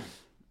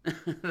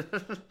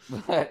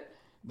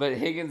 But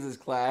Higgins is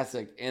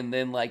classic, and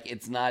then like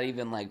it's not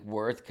even like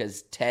worth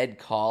because Ted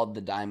called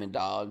the Diamond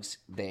Dogs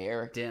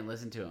there. Didn't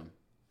listen to him.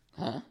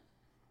 Huh?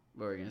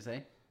 What were you gonna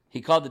say? He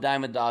called the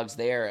Diamond Dogs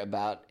there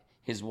about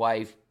his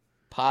wife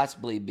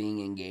possibly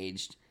being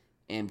engaged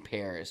in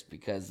Paris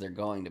because they're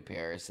going to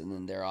Paris, and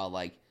then they're all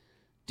like,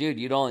 "Dude,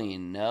 you don't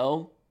even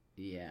know."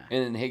 Yeah.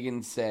 And then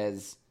Higgins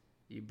says,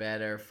 "You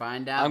better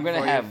find out. I'm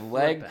gonna have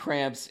leg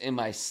cramps in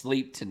my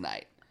sleep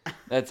tonight."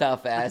 That's how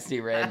fast he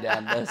ran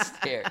down those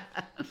stairs.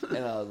 And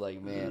I was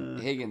like, man,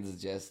 Higgins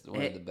is just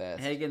one of the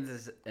best. Higgins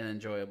is an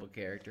enjoyable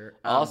character.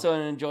 Also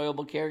an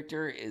enjoyable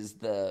character is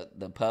the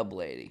pub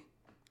lady.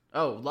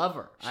 Oh, love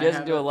her. She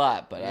doesn't do a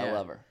lot, but I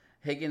love her.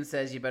 Higgins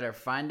says you better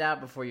find out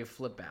before you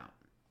flip out.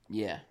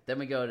 Yeah. Then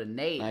we go to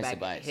Nate Nice back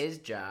advice. at his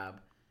job,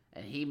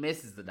 and he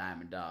misses the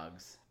Diamond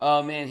Dogs.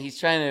 Oh, man, he's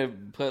trying to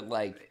put,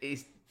 like,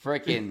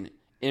 freaking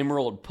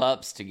emerald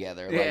pups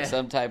together. Like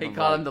some type of... He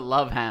called them the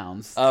Love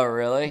Hounds. Oh,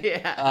 really?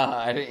 Yeah.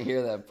 I didn't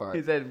hear that part.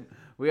 He said,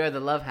 "We are the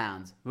Love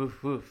Hounds."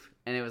 Woof, woof.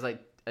 And it was like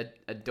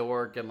a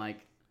dork and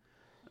like...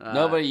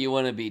 Nobody you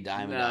want to be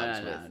Diamond Dogs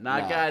with.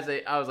 Not guys.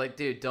 I was like,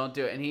 dude, don't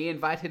do it. And he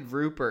invited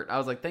Rupert. I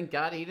was like, thank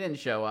God he didn't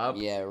show up.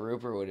 Yeah,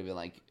 Rupert would have been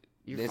like,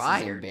 this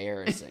fired. is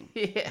embarrassing.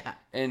 Yeah.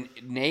 And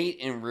Nate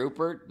and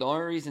Rupert, the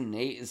only reason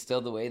Nate is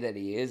still the way that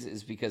he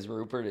is because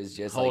Rupert is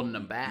just holding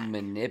him back,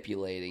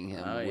 manipulating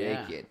him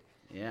wicked.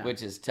 Yeah.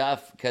 Which is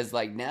tough because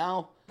like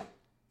now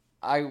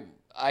I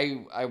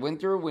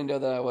went through a window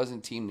that I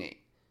wasn't Team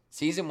Nate.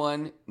 Season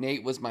 1,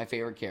 Nate was my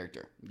favorite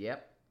character.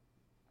 Yep.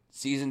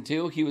 Season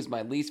 2, he was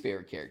my least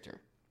favorite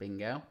character.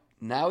 Bingo.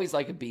 Now he's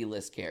like a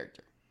B-list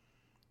character.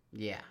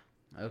 Yeah.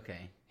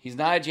 Okay. He's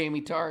not a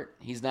Jamie Tart.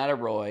 He's not a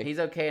Roy. He's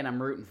okay, and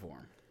I'm rooting for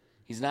him.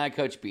 He's not a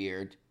Coach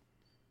Beard.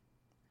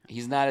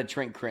 He's not a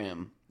Trent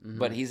Krim,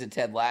 but he's a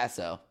Ted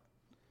Lasso.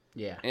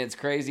 Yeah. And it's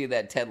crazy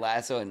that Ted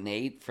Lasso and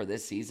Nate for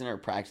this season are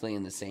practically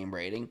in the same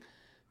rating.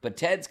 But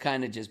Ted's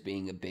kind of just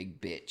being a big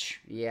bitch.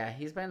 Yeah,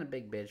 he's been a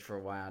big bitch for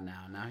a while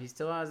now. Now, he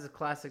still has his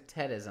classic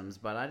Tedisms,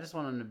 but I just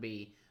want him to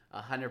be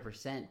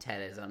 100%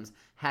 Tedisms,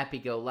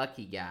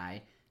 happy-go-lucky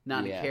guy,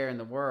 not a care in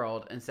the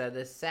world, instead of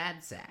this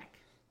sad sack.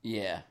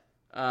 Yeah.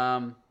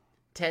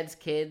 Ted's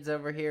kids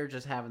over here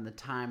just having the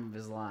time of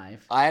his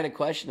life. I had a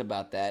question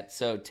about that.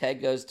 So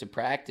Ted goes to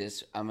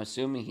practice. I'm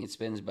assuming he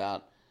spends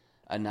about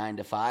a 9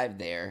 to 5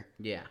 there.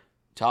 Yeah.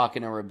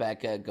 Talking to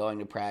Rebecca, going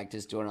to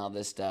practice, doing all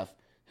this stuff.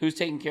 Who's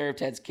taking care of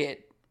Ted's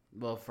kid?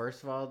 Well,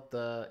 first of all,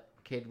 the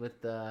kid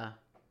with the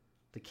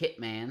kit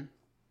man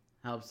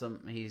helps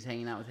him. He's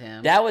hanging out with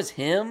him. That was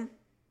him?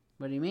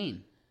 What do you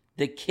mean?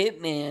 The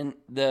kit man,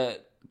 the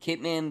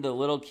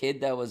little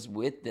kid that was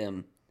with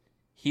them,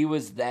 he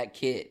was that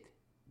kid.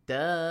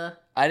 Duh.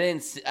 I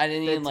didn't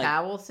even The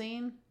towel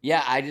scene?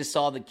 Yeah, I just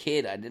saw the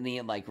kid. I didn't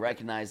even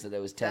recognize that it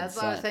was Ted's That's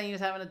son. why I was saying he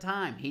was having a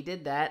time. He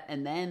did that,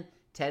 and then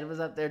Ted was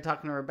up there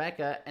talking to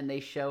Rebecca, and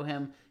they show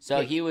him.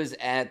 So he was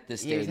at the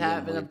stadium. He was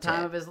having the with time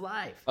Ted. of his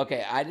life.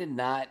 Okay, I did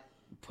not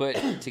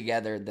put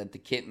together that the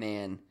kit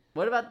man.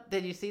 What about,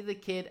 did you see the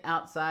kid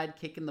outside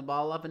kicking the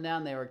ball up and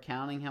down? They were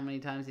counting how many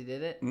times he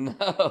did it.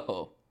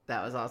 No.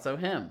 That was also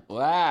him.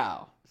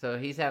 Wow. So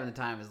he's having the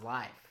time of his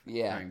life.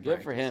 Yeah,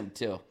 good for him,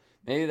 too.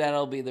 Maybe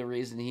that'll be the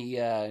reason he...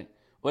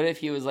 what if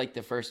he was like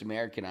the first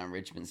American on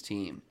Richmond's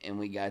team, and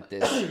we got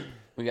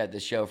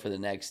this show for the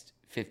next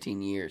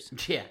 15 years?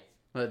 Yeah.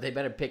 Well, they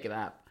better pick it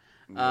up.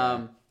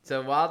 Yeah.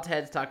 So while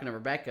Ted's talking to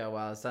Rebecca,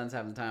 while his son's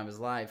having the time of his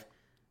life,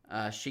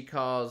 she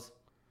calls.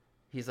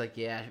 He's like,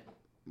 yeah,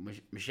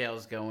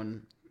 Michelle's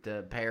going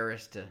to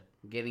Paris to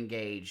get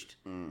engaged.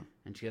 And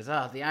she goes,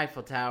 oh, the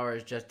Eiffel Tower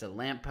is just a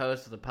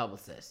lamppost with a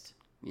publicist.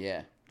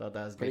 Yeah. Thought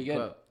that was a Pretty good good.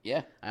 quote.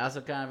 Yeah. I also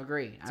kind of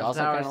agree. It's Eiffel also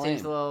Tower kinda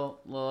seems lame. a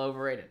little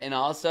overrated. And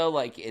also,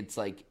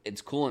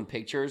 it's cool in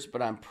pictures,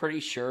 but I'm pretty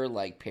sure,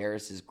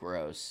 Paris is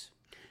gross.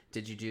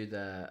 Did you do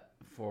the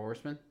Four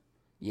Horsemen?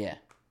 Yeah.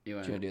 You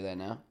Do you want to do that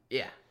now?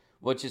 Yeah.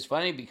 Which is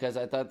funny because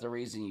I thought the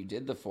reason you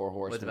did the Four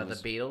Horsemen What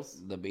about the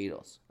Beatles? The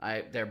Beatles.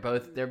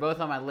 They're both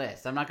on my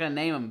list. I'm not gonna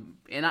name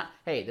them.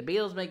 Hey, the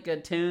Beatles make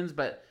good tunes,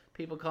 but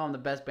people call them the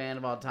best band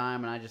of all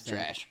time, and I just think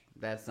Trash.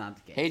 that's not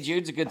the case. Hey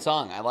Jude's a good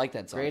song. I like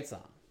that song. Great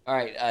song. All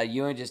right,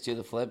 you want to just do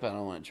the flip? I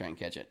don't want to try and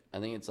catch it. I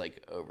think it's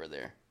over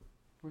there.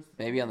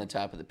 Maybe on the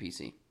top of the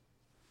PC.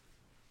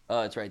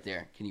 Oh, it's right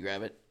there. Can you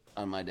grab it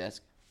on my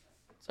desk?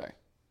 Sorry.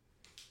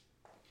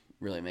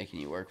 Really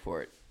making you work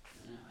for it.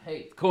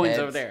 Hey, coin's Heads.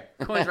 over there.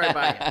 Coin's right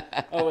by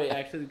you. Oh wait,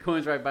 actually, the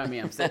coin's right by me.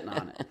 I'm sitting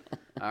on it.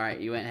 All right,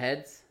 you went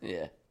heads.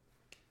 Yeah.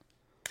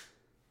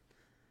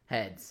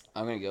 Heads.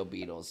 I'm gonna go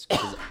Beatles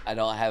because I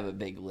don't have a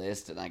big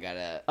list, and I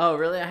gotta. Oh,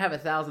 really? I have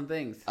 1,000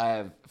 things. I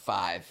have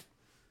 5.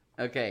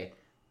 Okay.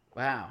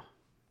 Wow.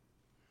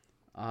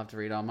 I'll have to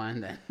read all mine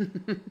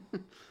then.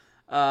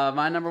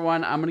 My number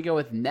 1, I'm gonna go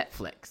with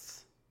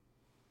Netflix.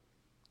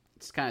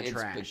 It's kind of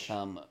trash. It's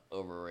become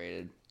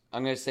overrated.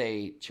 I'm gonna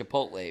say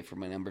Chipotle for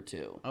my number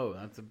 2. Oh,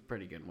 that's a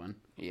pretty good one.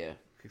 Yeah.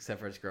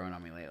 Except for it's growing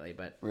on me lately,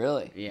 but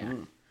Really? yeah.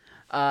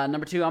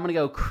 Number 2, I'm gonna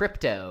go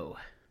crypto.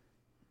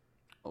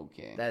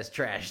 Okay. That's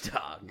trash,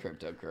 dog.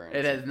 Cryptocurrency.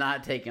 It has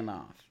not taken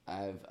off.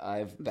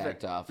 I've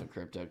backed off of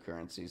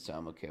cryptocurrency, so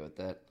I'm okay with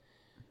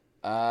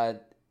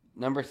that.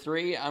 Number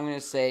 3, I'm gonna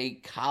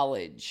say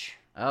college.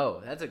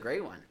 Oh, that's a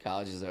great one.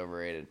 College is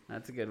overrated.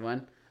 That's a good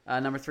one.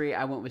 Number 3,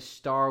 I went with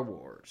Star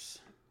Wars.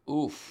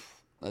 Oof,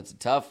 that's a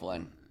tough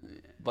one,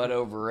 but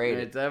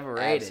overrated. It's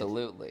overrated.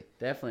 Absolutely.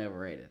 Definitely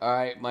overrated. All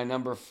right, my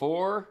number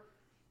 4,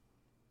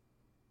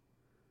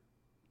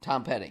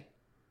 Tom Petty.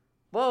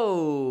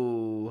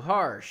 Whoa,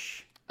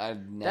 harsh.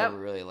 I've never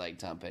really liked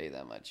Tom Petty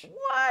that much.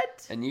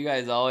 What? And you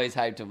guys always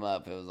hyped him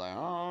up. It was like,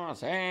 oh,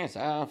 say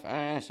so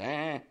fast,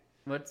 say.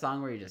 What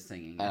song were you just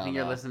singing? I I think don't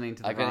you're know. listening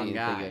to the I couldn't wrong even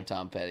guy. think of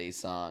Tom Petty's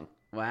song.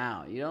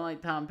 Wow, you don't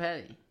like Tom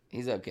Petty?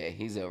 He's okay.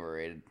 He's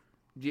overrated.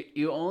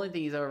 You only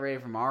think he's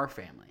overrated from our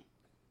family.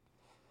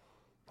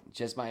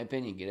 Just my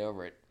opinion. Get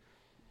over it.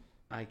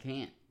 I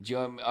can't.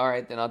 All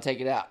right, then I'll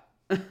take it out.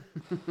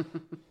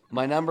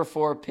 My number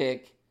 4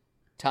 pick,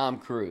 Tom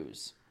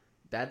Cruise.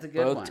 That's a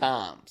good Both one.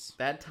 Toms.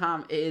 That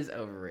Tom is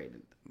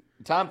overrated.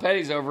 Tom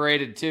Petty's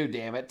overrated too,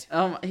 damn it.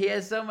 He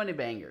has so many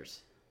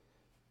bangers.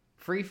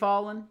 Free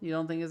Fallin', you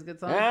don't think is a good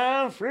song?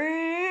 I'm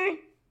free.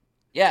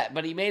 Yeah,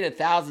 but he made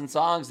 1,000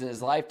 songs in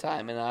his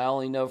lifetime, and I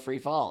only know Free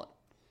Fallin'.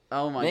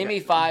 Oh my god. Name me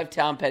 5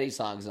 Tom Petty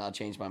songs, and I'll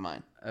change my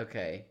mind.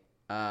 Okay.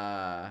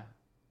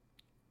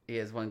 He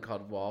has one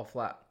called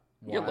Wallflower.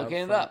 You're looking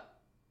it up.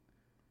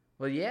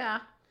 Well, yeah.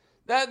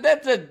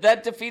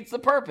 That defeats the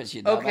purpose,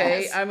 you know.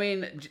 Okay, I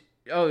mean,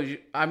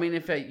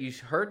 if you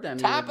heard them,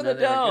 Top you of would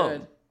the know they were Dome.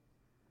 good.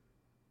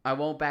 I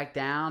Won't Back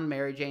Down,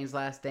 Mary Jane's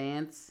Last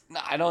Dance.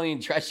 No, I don't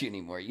even trust you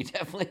anymore. You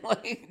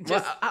definitely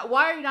just.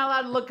 Why are you not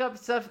allowed to look up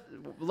stuff?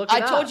 I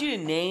told you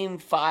to name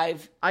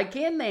 5. I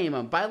can name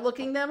them by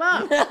looking them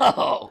up.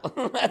 No,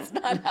 that's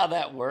not how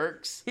that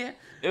works. Yeah.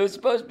 It was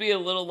supposed to be a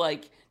little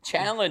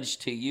challenge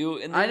to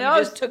you, and then I know.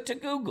 you just took to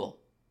Google.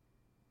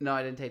 No,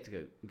 I didn't take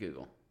to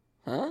Google.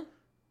 Huh?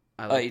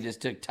 You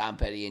just took Tom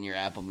Petty in your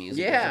Apple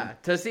Music. Yeah,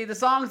 to see the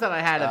songs that I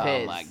had of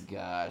his. Oh my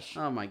gosh.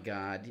 Oh my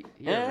god.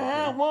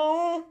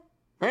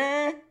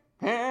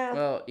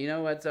 Well, you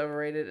know what's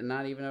overrated and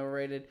not even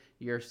overrated?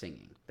 Your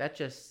singing. That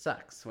just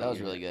sucks. That was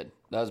really good.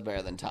 That was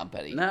better than Tom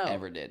Petty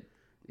ever did.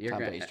 Tom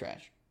Petty's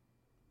trash.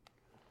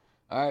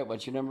 All right,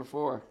 what's your number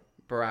 4?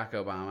 Barack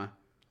Obama.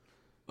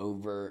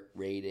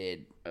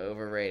 Overrated.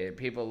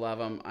 People love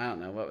him. I don't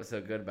know what was so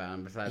good about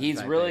him besides He's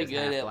the fact really that he's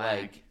good half at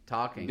black,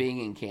 talking, being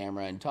in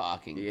camera and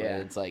talking. Yeah.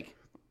 But it's like,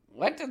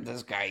 what did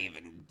this guy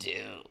even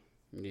do?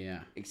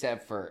 Yeah.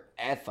 Except for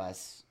F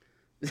us.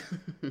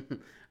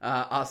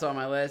 Also on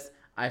my list,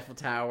 Eiffel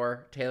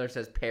Tower. Taylor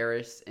says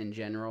Paris in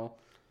general.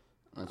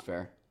 That's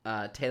fair.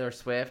 Taylor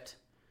Swift.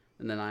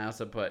 And then I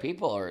also put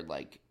People are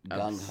gung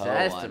ho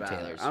obsessed on about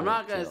Taylor her. Swift. I'm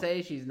not going to too.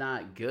 say she's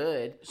not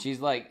good. She's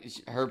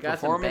her got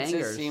some performances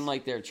bangers. seem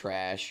like they're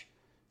trash.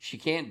 She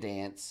can't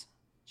dance.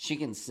 She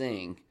can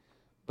sing.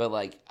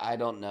 But I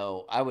don't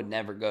know. I would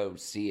never go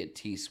see a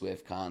T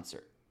Swift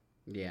concert.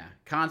 Yeah.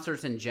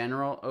 Concerts in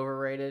general,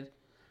 overrated.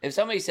 If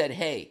somebody said,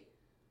 hey,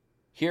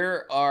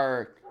 here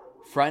are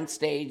front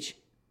stage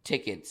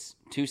tickets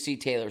to see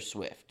Taylor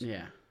Swift.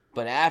 Yeah.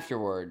 But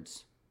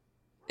afterwards,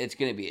 it's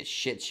going to be a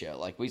shit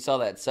show. We saw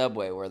that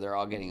Subway where they're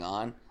all getting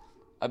on.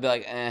 I'd be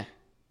like, eh.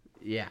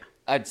 Yeah.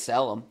 I'd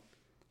sell them.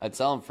 I'd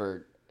sell them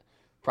for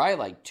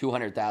probably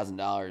 $200,000.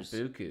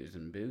 Bukus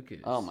and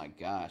bukus. Oh my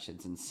gosh,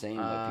 it's insane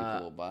what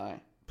people will buy.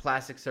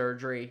 Plastic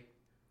surgery,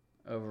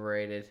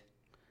 overrated.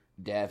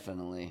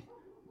 Definitely.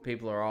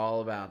 People are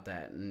all about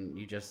that, and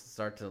you just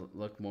start to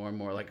look more and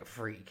more like a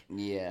freak.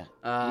 Yeah. You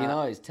can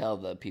always tell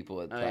the people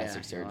with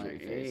plastic surgery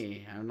face.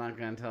 Hey, I'm not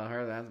going to tell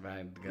her that's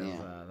bad because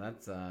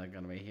that's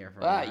going to be here for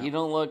a Wow, while. you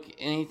don't look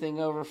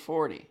anything over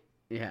 40.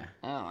 Yeah.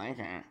 Oh, I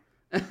can't.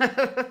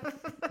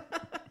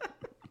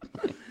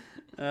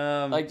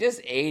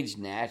 Just age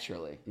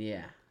naturally.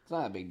 Yeah. It's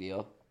not a big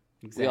deal.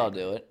 Exactly. We all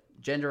do it.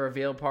 Gender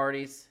reveal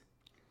parties.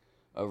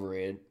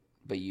 Overrated.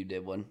 But you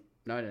did one.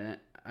 No, I didn't.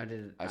 I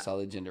did. I saw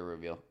the gender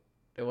reveal.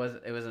 It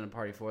wasn't a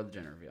party for the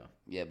gender reveal.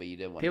 Yeah, but you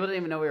did one. People didn't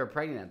even know we were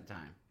pregnant at the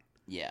time.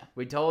 Yeah.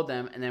 We told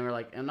them, and then we're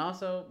like, and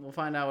also we'll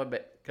find out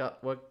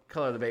what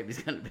color the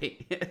baby's gonna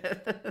be.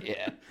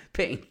 Yeah.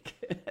 Pink.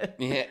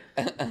 Yeah.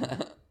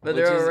 But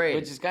they're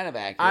overrated. Which is kind of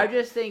accurate. I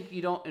just think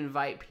you don't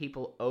invite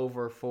people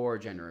over for a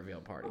gender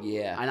reveal party.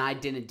 Yeah. And I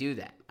didn't do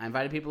that. I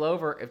invited people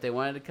over. If they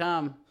wanted to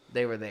come,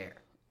 they were there.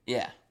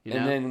 Yeah. You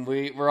and know? then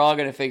we're all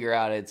going to figure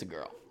out it's a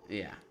girl.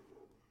 Yeah.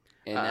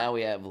 And now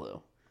we have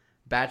Lou.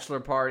 Bachelor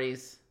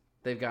parties.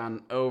 They've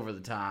gone over the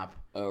top.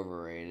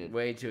 Overrated.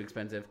 Way too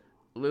expensive.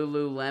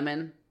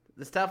 Lululemon.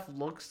 The stuff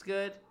looks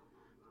good,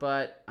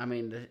 but I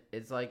mean,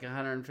 it's like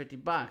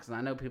 $150, and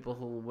I know people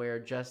who wear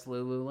just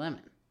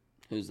Lululemon.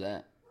 Who's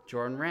that?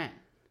 Jordan Rand.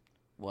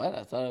 What?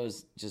 I thought it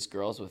was just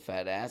girls with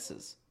fat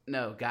asses.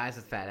 No, guys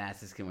with fat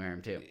asses can wear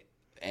them too.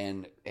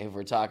 And if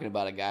we're talking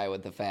about a guy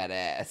with a fat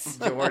ass,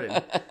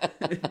 Jordan,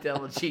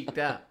 double cheeked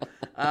up.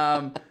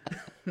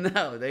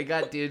 No, they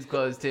got dudes'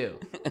 clothes too.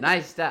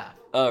 Nice stuff.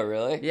 Oh,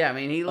 really? Yeah, I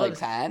mean, he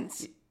looks. Like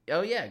pants?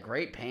 Oh yeah,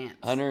 great pants.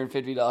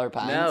 $150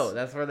 pants? No,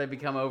 that's where they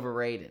become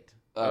overrated.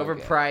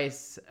 Okay.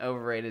 Overpriced,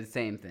 overrated,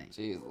 same thing.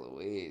 Jeez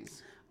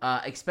Louise.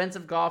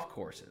 Expensive golf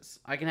courses.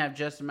 I can have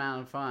just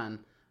amount of fun.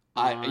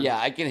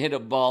 I can hit a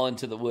ball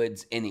into the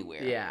woods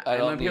anywhere. Yeah, I and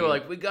don't when people are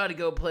like, we got to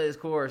go play this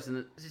course,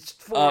 and it's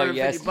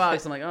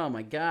 $450, I'm like, oh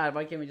my god,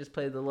 why can't we just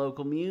play the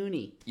local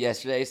muni?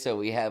 Yesterday, so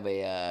we have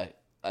a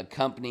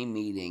company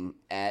meeting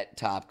at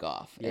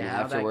Topgolf, and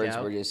afterwards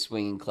we're just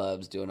swinging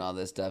clubs, doing all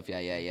this stuff,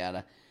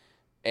 yada.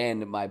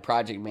 And my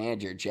project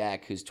manager,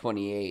 Jack, who's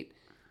 28,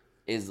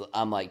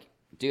 I'm like,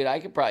 dude, I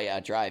could probably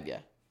outdrive you.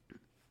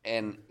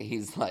 And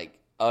he's like,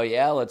 oh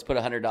yeah, let's put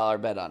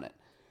 $100 bet on it.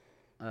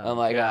 I'm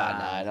like, no,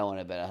 I don't want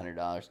to bet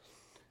 $100.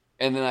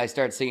 And then I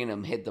start seeing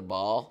him hit the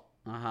ball.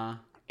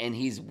 And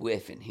he's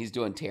whiffing. He's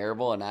doing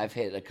terrible. And I've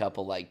hit a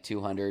couple like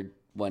 200,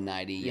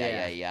 190,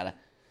 yada.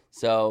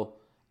 So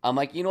I'm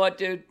like, you know what,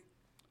 dude?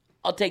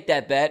 I'll take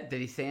that bet.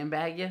 Did he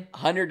sandbag you?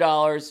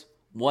 $100,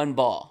 one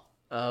ball.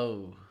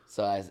 Oh.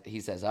 So he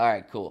says, all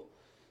right, cool.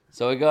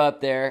 So we go up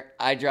there.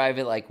 I drive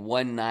it like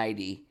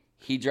 190.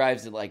 He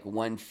drives it like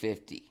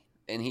 150.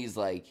 And he's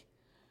like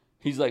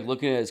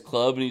looking at his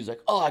club, and he's like,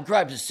 oh, I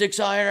grabbed a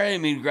 6-iron. I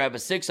didn't mean to grab a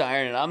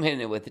 6-iron, and I'm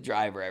hitting it with the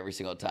driver every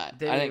single time.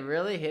 Did he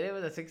really hit it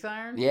with a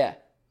 6-iron? Yeah.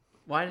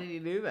 Why did he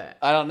do that?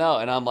 I don't know.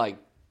 And I'm like,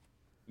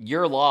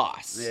 you're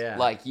lost. Yeah.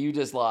 Like, you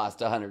just lost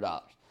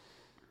 $100.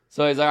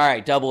 So he's like, all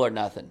right, double or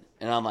nothing.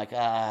 And I'm like,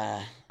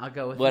 I'll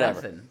go with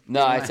whatever. nothing.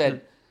 No, I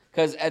said,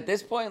 because at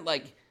this point,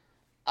 like,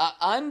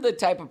 I'm the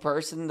type of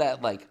person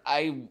that, like,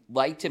 I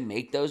like to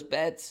make those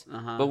bets,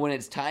 but when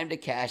it's time to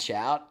cash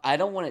out, I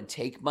don't want to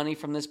take money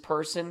from this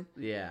person.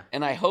 Yeah.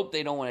 And I hope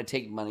they don't want to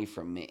take money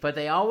from me. But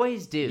they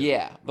always do.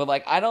 Yeah, but,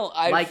 like, I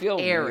feel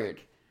Eric.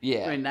 weird.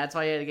 Yeah. I mean, that's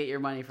why you had to get your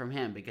money from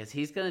him, because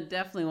he's going to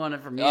definitely want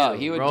it from you. Oh,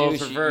 he would Roles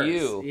douche reverse.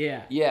 you.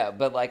 Yeah,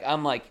 but, like,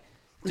 I'm like,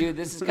 dude,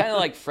 this is kind of,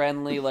 like,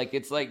 friendly. Like,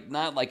 it's, like,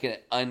 not, like,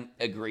 an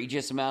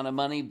egregious amount of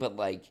money, but,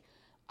 like,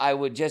 I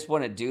would just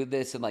want to do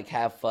this and, like,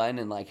 have fun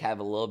and, like, have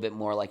a little bit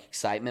more, like,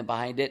 excitement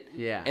behind it.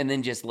 Yeah. And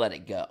then just let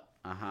it go.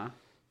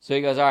 So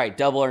he goes, all right,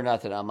 double or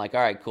nothing. I'm like,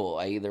 all right, cool.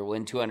 I either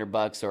win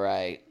 $200 or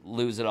I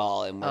lose it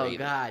all. And we're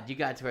even. God, you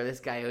got to where this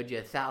guy owed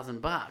you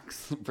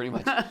 $1,000. Pretty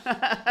much.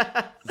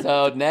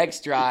 So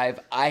next drive,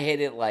 I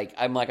hit it like,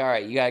 I'm like, all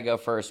right, you got to go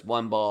first.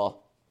 One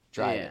ball,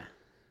 drive it.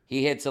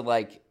 He hits it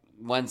like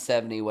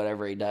 170,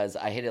 whatever he does.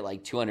 I hit it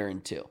like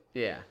 202.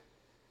 Yeah.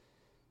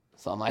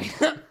 So I'm like,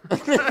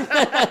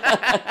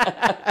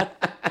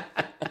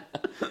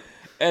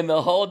 and the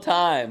whole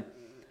time,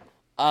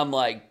 I'm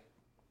like,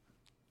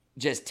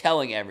 just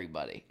telling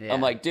everybody. Yeah.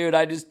 I'm like, dude,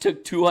 I just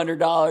took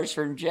 $200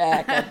 from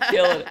Jack. I'm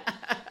killing it.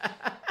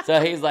 So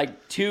he's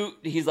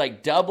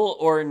like, double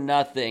or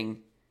nothing,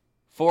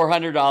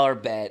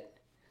 $400 bet.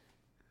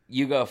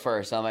 You go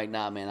first. I'm like,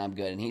 nah, man, I'm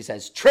good. And he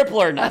says, triple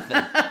or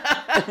nothing.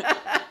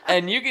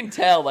 And you can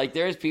tell, like,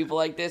 there's people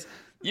like this.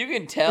 You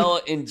can tell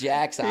in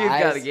Jack's eyes.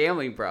 He's got a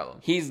gambling problem.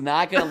 He's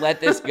not going to let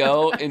this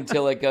go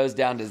until it goes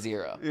down to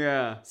zero.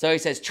 Yeah. So he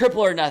says,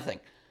 triple or nothing.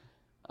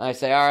 I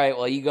say, all right,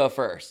 well, you go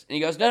first. And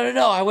he goes,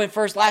 no, I went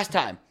first last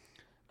time.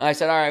 And I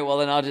said, all right, well,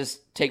 then I'll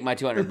just take my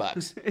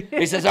 $200.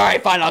 He says, all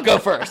right, fine, I'll go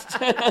first.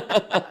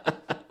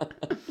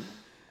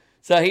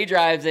 So he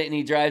drives it, and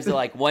he drives it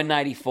like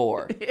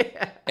 194.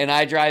 Yeah. And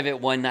I drive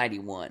it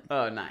 191.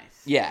 Oh, nice.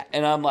 Yeah,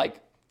 and I'm like,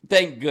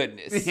 thank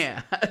goodness.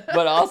 Yeah.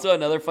 But also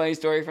another funny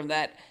story from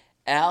that,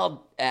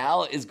 Al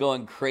is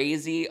going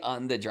crazy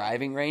on the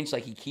driving range.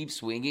 Like, he keeps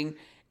swinging,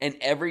 and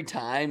every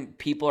time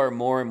people are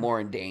more and more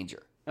in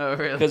danger. Oh,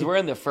 really? Because we're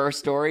in the first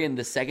story, and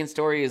the second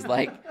story is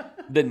like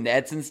the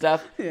nets and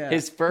stuff. Yeah.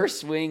 His first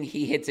swing,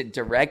 he hits it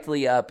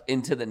directly up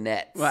into the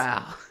nets.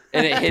 Wow.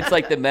 And it hits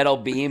like the metal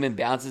beam and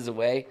bounces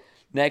away.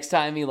 Next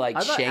time he like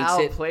I thought shanks Al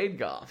it. played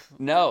golf.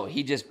 No,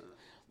 he just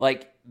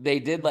like they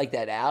did like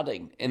that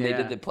outing, and they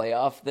did the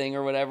playoff thing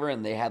or whatever,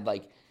 and they had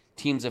like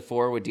teams of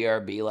 4 with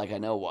DRB. Like, I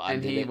know why.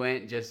 And he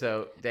went just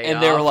so day and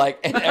off. they were like,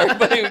 and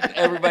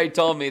everybody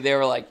told me, they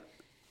were like,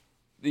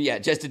 yeah,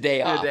 just a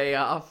day off. A day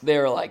off. They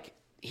were like,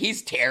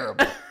 he's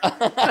terrible.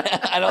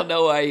 I don't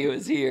know why he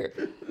was here,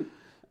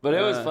 but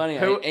it was funny.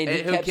 Who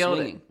kept killed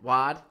swinging.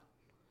 it?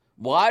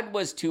 Wad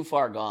was too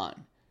far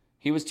gone.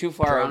 He was too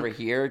far Drunk? over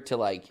here to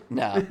like,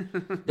 no.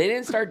 They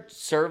didn't start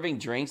serving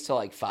drinks till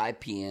like 5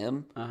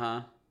 p.m.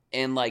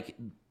 And like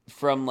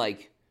from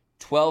like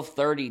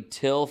 12:30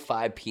 till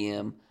 5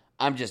 p.m.,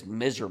 I'm just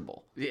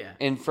miserable. Yeah.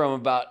 And from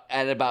about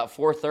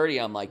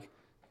 4:30, I'm like,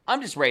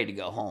 I'm just ready to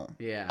go home.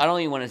 Yeah. I don't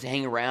even want to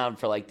hang around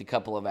for like the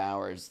couple of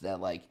hours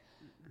that like.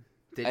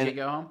 Did you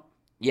go home?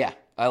 Yeah,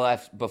 I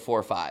left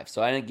before 5,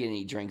 so I didn't get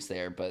any drinks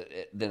there. But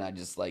then I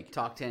just like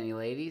talk to any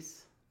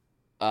ladies.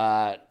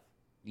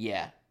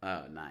 Yeah.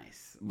 Oh,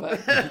 nice.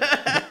 But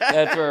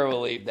that's where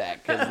we'll leave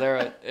that because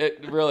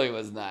it really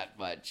was not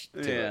much to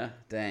it.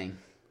 Dang.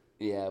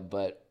 Yeah,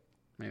 but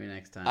maybe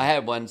next time. I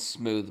had one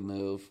smooth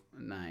move.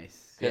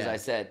 Nice. Because I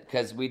said,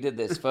 because we did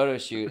this photo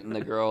shoot and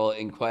the girl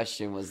in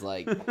question was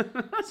like,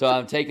 so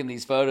I'm taking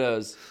these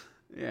photos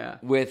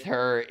with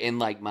her in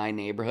like my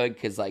neighborhood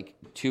because like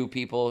two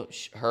people,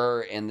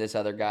 her and this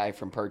other guy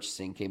from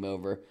purchasing came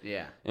over.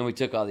 Yeah. And we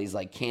took all these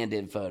like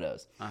candid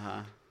photos.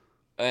 Uh-huh.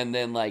 And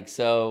then like,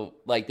 so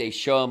like they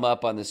show them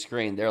up on the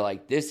screen. They're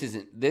like, this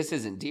isn't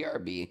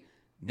DRB.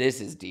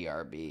 This is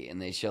DRB.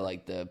 And they show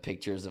like the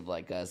pictures of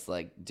like us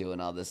like doing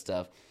all this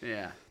stuff.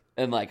 Yeah.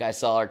 And, like, I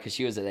saw her because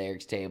she was at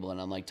Eric's table, and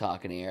I'm, like,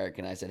 talking to Eric,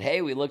 and I said,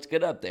 hey, we looked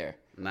good up there.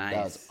 Nice.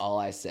 That was all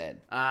I said.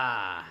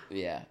 Ah.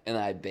 Yeah, and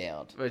I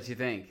bailed. What'd you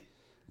think?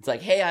 It's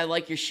like, hey, I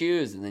like your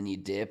shoes, and then you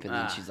dip, and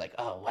then she's like,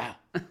 oh, wow.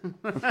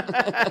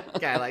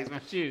 Guy likes my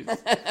shoes.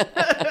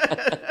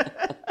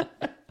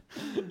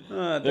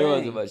 There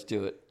wasn't much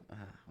to it.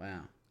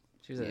 Wow.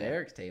 She was at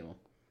Eric's table.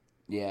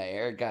 Yeah,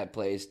 Eric got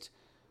placed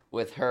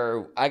with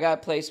her. I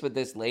got placed with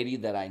this lady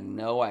that I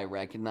know I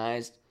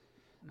recognized.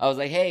 I was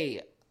like,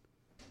 hey,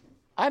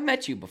 I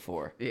met you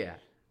before. Yeah.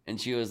 And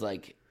she was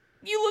like,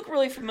 you look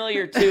really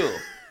familiar too.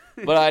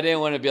 But I didn't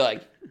want to be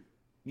like,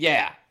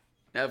 yeah.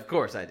 Of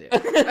course I do.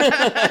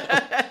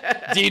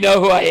 Do you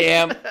know who I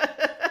am?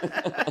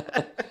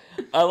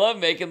 I love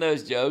making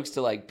those jokes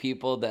to like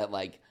people that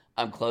like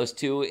I'm close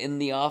to in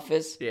the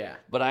office. Yeah.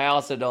 But I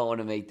also don't want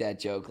to make that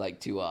joke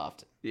like too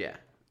often. Yeah.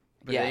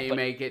 But then you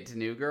make it to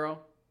New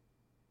Girl?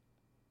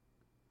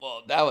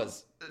 Well, that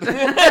was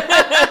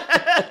that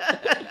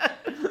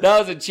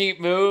was a cheap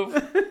move.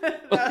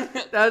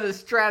 That was a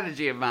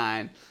strategy of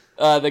mine.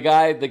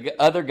 The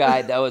other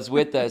guy that was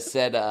with us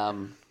said,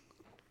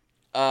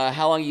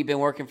 how long you been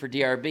working for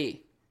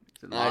DRB?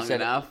 Long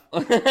enough.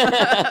 I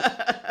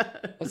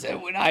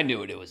said, when I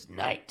knew it, it was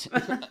night.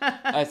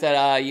 I said,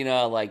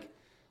 like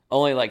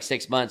only like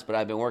 6 months, but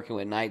I've been working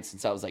with night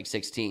since I was like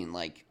 16,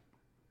 like,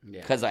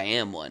 because I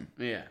am one.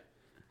 Yeah.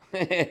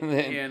 And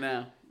then, you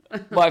know.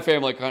 My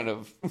family kind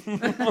of.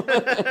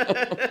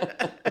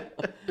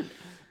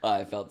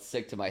 I felt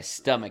sick to my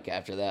stomach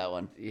after that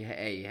one.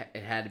 Hey,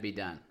 it had to be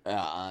done. Yeah,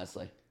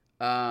 honestly.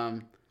 So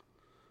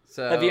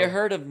have you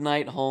heard of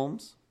Night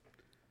Holmes?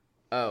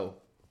 Oh,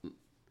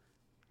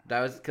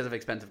 that was because of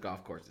expensive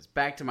golf courses.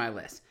 Back to my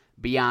list.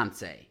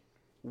 Beyonce,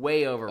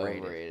 way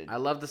overrated. I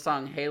love the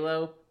song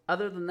Halo.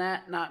 Other than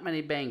that, not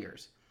many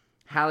bangers.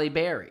 Halle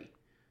Berry.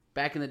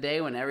 Back in the day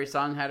when every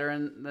song had her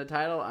in the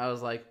title, I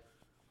was like,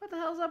 what the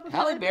hell's up with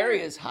Halle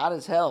Berry? Is hot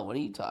as hell. What are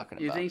you talking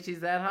about? You think she's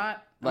that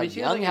hot? Like she's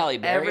young like Halle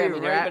Berry? Every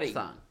rap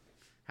song.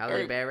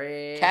 Halle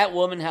Berry.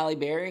 Catwoman Halle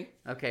Berry?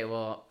 Okay,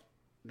 well,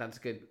 that's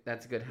good.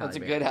 That's a good Halle Berry. That's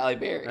a good Halle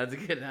Berry. That's a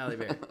good Halle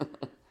Berry.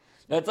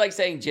 That's like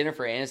saying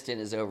Jennifer Aniston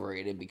is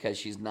overrated because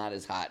she's not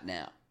as hot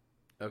now.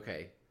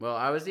 Okay. Well,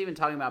 I was even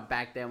talking about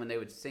back then when they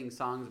would sing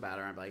songs about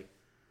her. I'm like,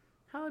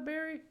 Halle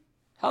Berry?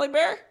 Halle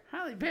Berry?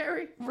 Halle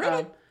Berry?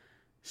 Really?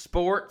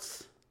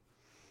 Sports.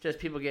 Just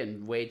people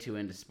getting way too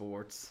into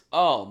sports.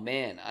 Oh,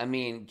 man. I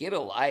mean, get a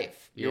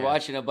life. You're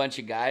watching a bunch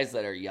of guys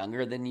that are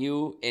younger than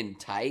you in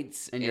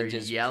tights and you're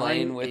just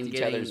playing with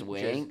each other's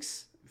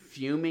winks.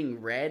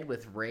 Fuming red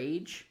with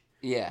rage.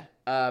 Yeah.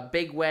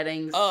 Big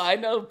weddings. Oh, I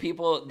know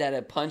people that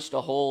have punched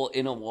a hole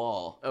in a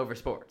wall. Over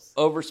sports.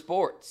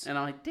 And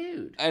I'm like,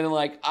 dude. And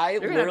like, I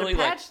literally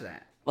patch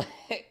that.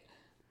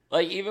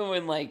 Like, even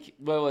when like,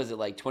 what was it,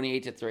 like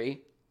 28-3?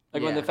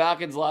 Like when the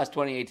Falcons lost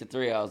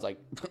 28-3, I was like...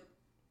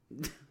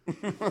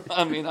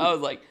 I mean, I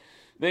was like,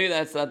 maybe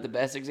that's not the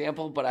best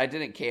example, but I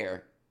didn't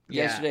care.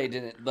 Yesterday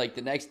didn't, like,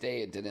 the next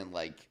day it didn't,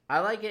 like... I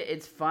like it.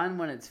 It's fun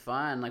when it's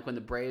fun. Like when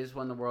the Braves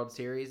won the World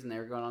Series and they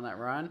were going on that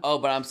run. Oh,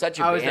 but I'm such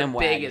a bandwagoner. I was the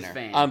biggest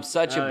fan. I'm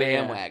such a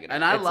bandwagoner.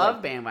 And I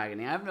love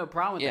bandwagoning. I have no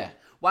problem with that.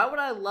 Why would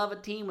I love a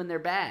team when they're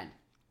bad?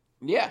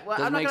 Yeah,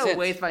 well, I'm not going to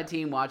waste my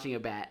time watching a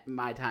bad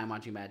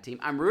team.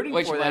 I'm rooting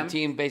for them. My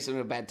team basically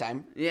a bad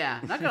time. Yeah,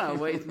 I'm not going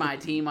to waste my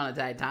team on a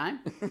bad time.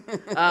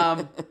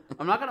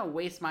 I'm not going to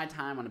waste my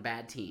time on a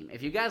bad team.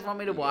 If you guys want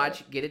me to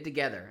watch, get it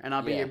together, and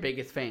I'll be your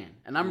biggest fan.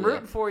 And I'm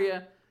rooting for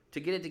you to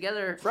get it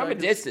together from a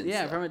distance.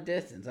 Yeah, from a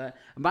distance.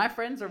 My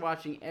friends are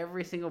watching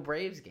every single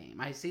Braves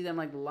game. I see them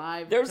like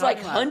live. There's like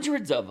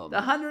hundreds of them.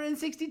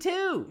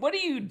 162. What are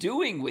you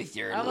doing with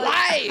your life?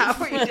 Like, how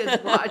are you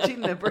just watching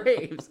the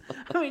Braves?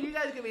 I mean, you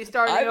guys could be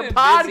starting a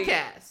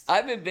podcast.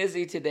 I've been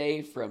busy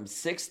today from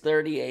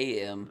 6:30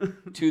 a.m.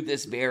 to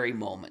this very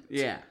moment.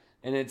 Yeah.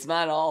 And it's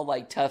not all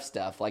like tough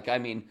stuff. Like, I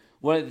mean,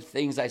 one of the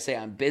things I say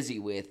I'm busy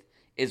with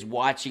is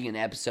watching an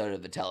episode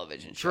of a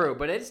television show. True,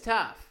 but it's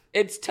tough.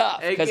 It's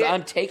tough because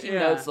I'm taking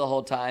notes the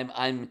whole time.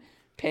 I'm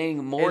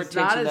paying more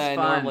attention than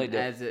I normally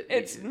do.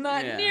 It's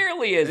not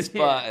nearly as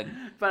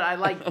fun. But I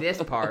like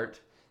this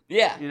part.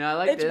 Yeah. You know, I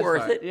like this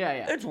worth part. it.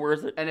 Yeah. It's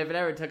worth it. And if it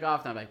ever took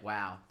off, then I'm like,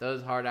 wow,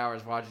 those hard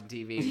hours watching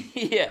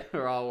TV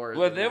are all worth it.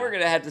 Well, then we're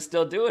going to have to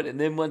still do it. And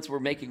then once we're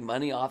making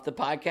money off the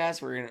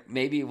podcast,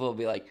 maybe we'll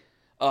be like,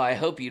 oh, I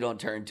hope you don't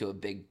turn into a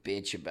big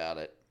bitch about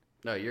it.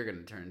 No, you're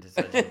gonna turn into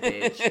such a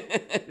bitch.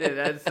 Dude,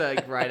 that's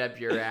like right up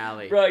your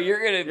alley. Bro,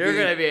 you're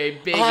gonna be a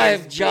big.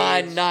 I'm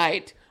John bitch.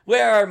 Knight.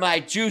 Where are my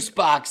juice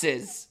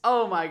boxes?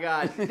 Oh my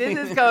god. This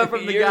is coming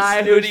from the You're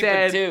guy who snooty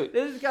said patoot.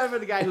 this is coming from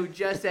the guy who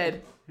just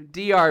said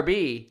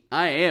DRB.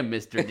 I am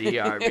Mr.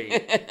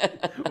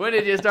 DRB. When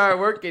did you start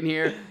working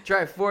here?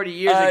 Try 40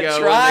 years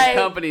ago when the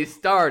company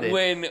started.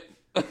 When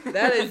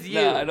that is you.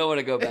 No, I don't want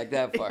to go back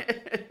that far.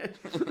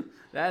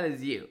 That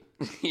is you.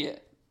 Yeah.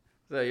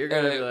 So you're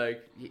gonna be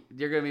like,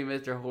 you're gonna be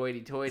Mr.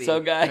 Hoity-toity, So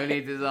guy who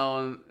needs his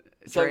own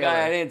So trailer.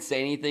 guy, I didn't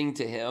say anything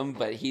to him,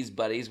 but he's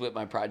buddies with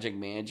my project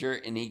manager,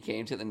 and he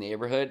came to the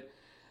neighborhood,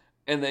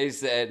 and they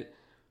said,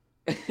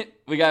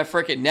 "We got a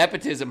freaking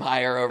nepotism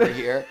hire over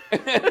here."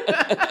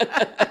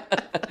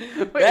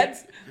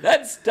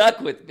 That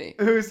stuck with me.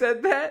 Who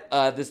said that?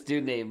 This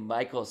dude named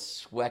Michael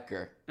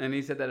Swecker. And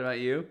he said that about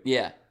you?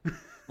 Yeah.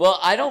 Well,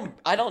 I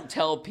don't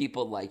tell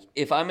people, like,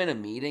 if I'm in a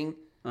meeting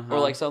or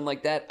like something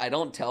like that, I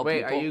don't tell people.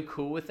 Wait, are you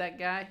cool with that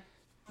guy?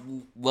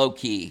 Low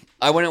key.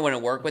 I wouldn't want to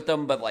work with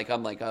them, but like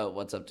I'm like, oh,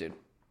 what's up, dude?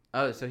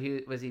 Oh, so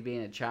was he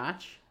being a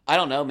chotch? I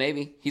don't know.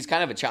 Maybe he's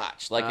kind of a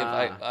chotch. Like if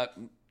I,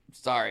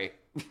 sorry.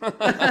 Well,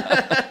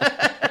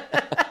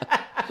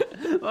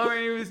 I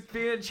mean, he was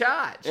being a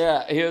chotch.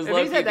 Yeah, he was. If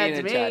he said that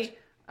to me,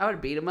 I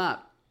would beat him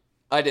up.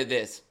 I did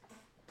this.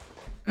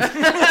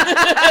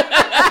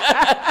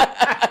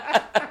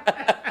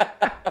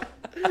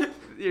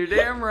 You're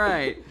damn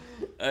right.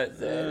 I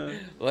said,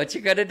 what you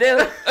gonna do?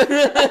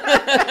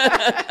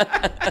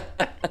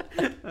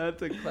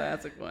 That's a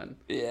classic one.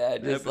 Yeah,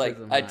 just like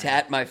I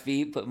tapped my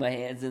feet, put my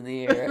hands in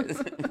the air.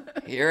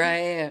 Here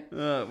I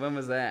am. When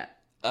was that?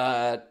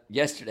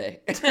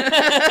 Yesterday.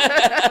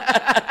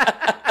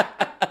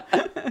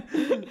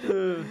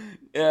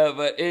 Yeah,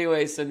 but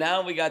anyway, so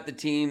now we got the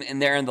team,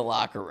 and they're in the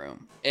locker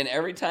room. And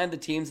every time the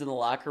team's in the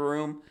locker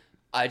room,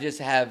 I just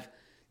have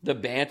the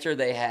banter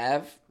they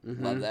have.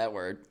 Mm-hmm. Love that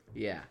word.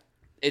 Yeah.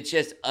 It's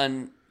just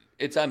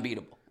it's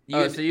unbeatable.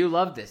 So you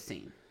love this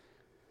scene?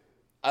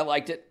 I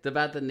liked it.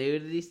 About the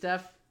nudity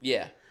stuff?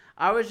 Yeah.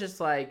 I was just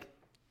like,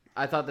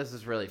 I thought this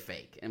was really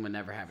fake and would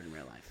never happen in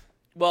real life.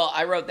 Well,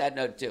 I wrote that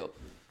note too.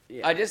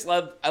 Yeah. I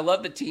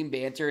love the team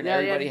banter, and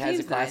everybody has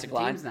a classic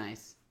line. The team's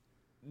nice.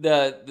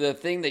 The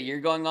thing that you're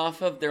going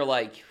off of, they're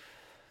like,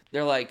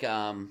 it's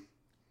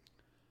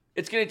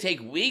gonna take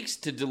weeks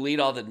to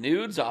delete all the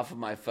nudes off of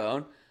my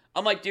phone.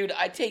 I'm like, dude,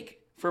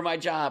 for my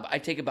job, I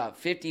take about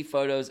 50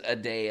 photos a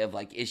day of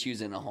like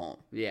issues in a home.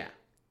 Yeah.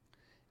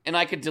 And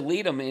I could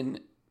delete them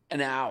in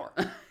an hour.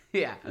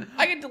 Yeah.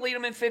 I could delete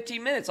them in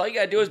 15 minutes. All you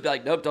gotta do is be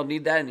like, nope, don't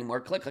need that anymore.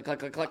 Click, click, click,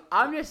 click, click.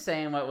 I'm just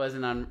saying what was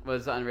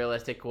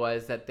unrealistic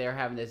was that they're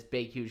having this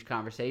big, huge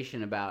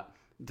conversation about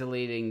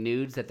deleting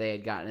nudes that they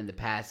had gotten in the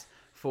past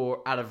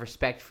out of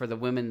respect for the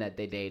women that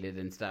they dated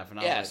and stuff.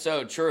 And yeah,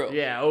 so true.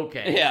 Yeah,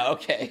 okay. Yeah,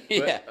 okay.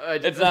 Yeah.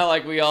 It's not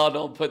like we all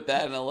don't put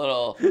that in a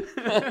little...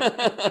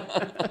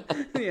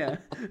 Yeah.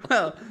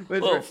 Well,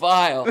 little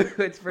file.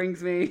 Which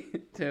brings me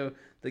to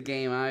the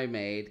game I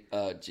made.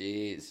 Oh,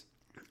 jeez.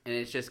 And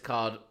it's just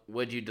called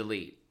Would You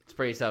Delete? It's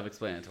pretty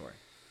self-explanatory.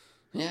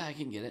 Yeah, I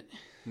can get it.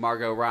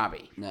 Margot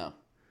Robbie. No.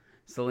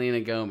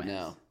 Selena Gomez.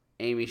 No.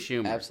 Amy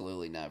Schumer.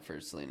 Absolutely not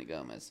for Selena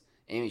Gomez.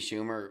 Amy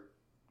Schumer,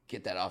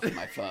 get that off of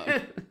my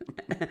phone.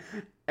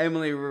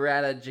 Emily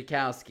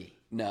Ratajkowski.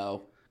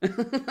 No.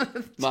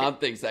 Mom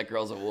thinks that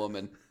girl's a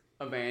woman.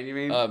 A man, you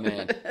mean? Oh,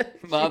 man.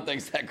 Mom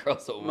thinks that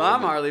girl's a woman.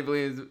 Mom hardly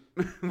believes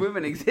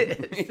women exist.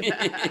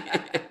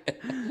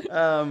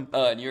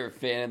 And you were a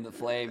fan of the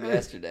Flame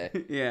yesterday.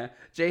 Yeah.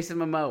 Jason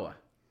Momoa.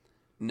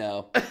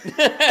 No.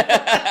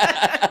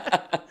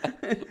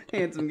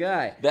 Handsome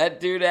guy. That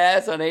dude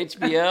ass on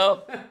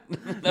HBO?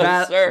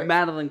 No, sir.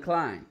 Madeline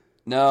Klein.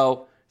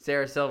 No.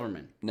 Sarah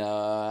Silverman.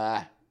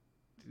 No.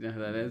 Do you know who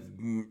that is?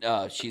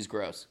 Oh, she's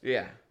gross.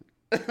 Yeah.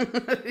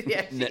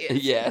 Yeah, she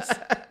is. Yes.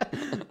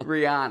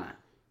 Rihanna.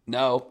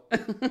 No.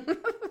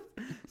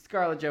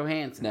 Scarlett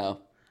Johansson. No.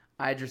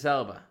 Idris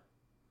Elba.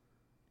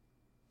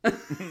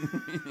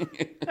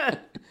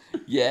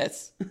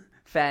 Yes.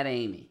 Fat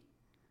Amy.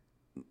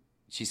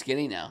 She's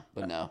skinny now,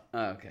 but no.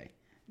 Oh, okay.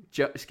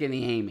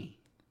 Skinny Amy.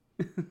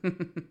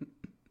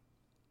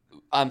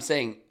 I'm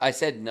saying, I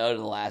said no to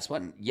the last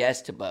one.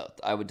 Yes to both.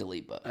 I would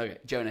delete both. Okay.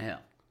 Jonah Hill.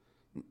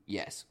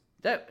 Yes.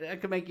 That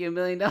could make you $1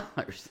 million.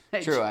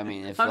 True. I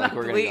mean, if I'm like not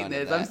we're going to go deleting into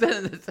this. I'm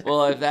sending this.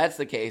 Well, if that's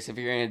the case, if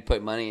you're going to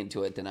put money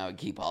into it, then I would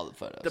keep all the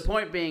photos. The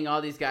point being, all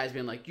these guys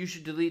being like, you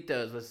should delete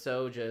those, was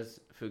so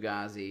just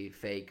Fugazi,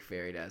 fake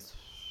fairy dust.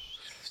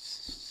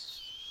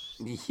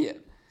 Yeah.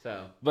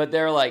 So. But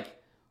they're like,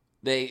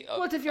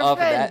 what if you're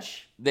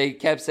French? They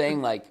kept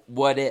saying like,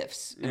 what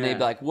ifs? And they'd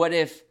be like, what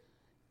if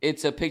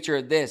it's a picture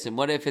of this? And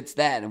what if it's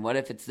that? And what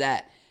if it's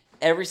that?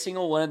 Every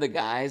single one of the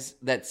guys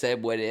that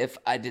said what if,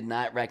 I did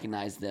not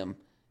recognize them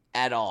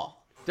at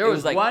all. There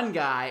was like, one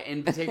guy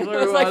in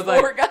particular who like I was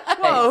four like, guys.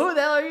 whoa, who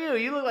the hell are you?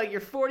 You look like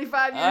you're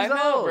 45 years I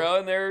know, old. bro.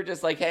 And they were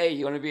just like, hey,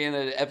 you want to be in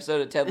an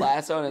episode of Ted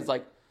Lasso? And it's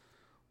like,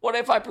 what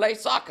if I play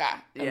soccer?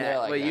 And Yeah,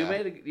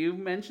 like, you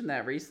mentioned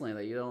that recently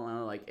that you don't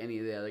know like any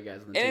of the other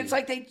guys on the team. and it's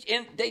like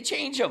they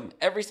change them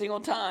every single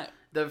time.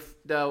 The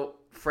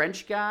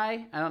French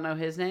guy, I don't know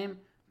his name,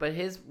 but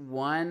his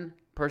one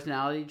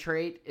personality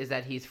trait is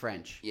that he's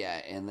French.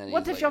 Yeah, and then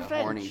What he's if like you're a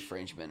French? horny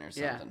Frenchman or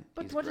something. Yeah,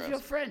 but He's what if gross. you're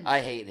French?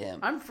 I hate him.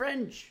 I'm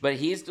French. But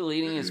he's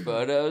deleting his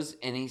photos,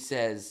 and he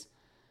says,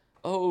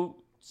 "Oh,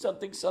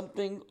 something,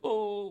 something.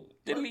 Oh,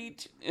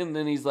 delete." And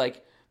then he's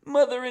like,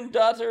 "Mother and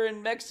daughter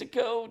in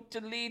Mexico,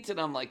 delete." And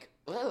I'm like,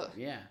 ugh.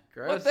 Yeah,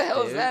 gross. What the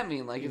hell does dude. that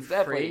mean? Like, You it's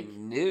definitely freak.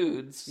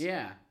 nudes.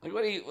 Yeah. Like,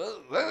 what do you?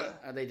 Ugh.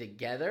 Are they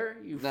together?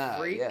 You Nah,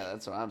 freak. yeah,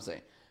 that's what I'm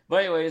saying. But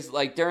anyways,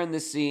 like during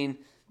this scene,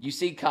 you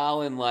see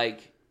Colin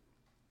like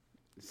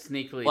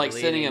Sneakily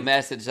sending a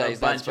message that a he's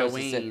not bunch of supposed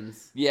to send.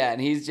 weens. Yeah, and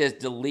he's just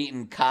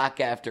deleting cock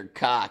after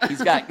cock.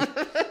 He's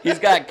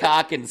got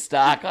cock in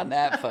stock on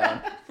that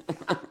phone.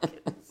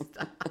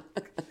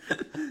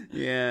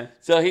 Yeah.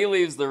 So he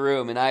leaves the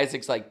room, and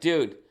Isaac's like,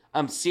 "Dude,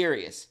 I'm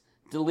serious.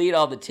 Delete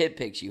all the tit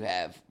pics you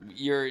have.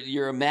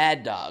 You're a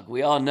mad dog.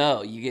 We all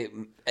know you get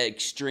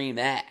extreme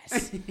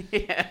ass."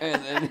 Yeah.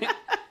 And then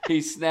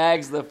he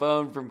snags the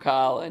phone from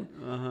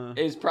Colin.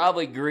 Is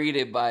probably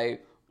greeted by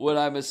what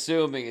I'm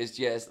assuming is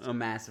just A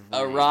massive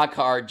a wang. rock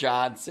hard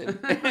Johnson.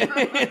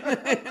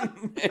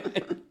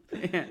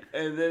 Yeah.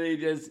 And then he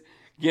just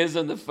gives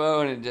him the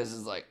phone and just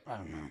is like, I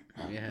don't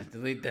know. Yeah,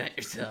 delete that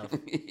yourself.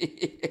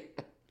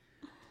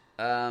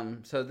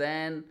 So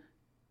then,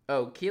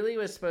 Keely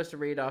was supposed to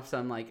read off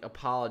some like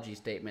apology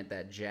statement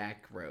that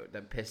Jack wrote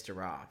that pissed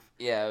her off.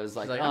 Yeah, it was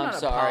like, like, "Oh, I'm I'm not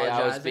sorry, I was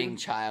apologizing." being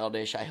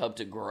childish. I hope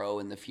to grow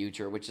in the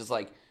future," which is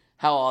like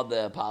how all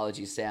the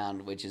apologies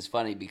sound, which is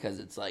funny because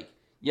it's like,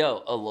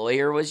 yo, a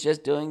lawyer was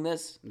just doing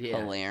this? Yeah.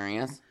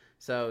 Hilarious.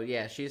 So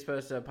yeah, she's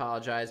supposed to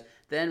apologize.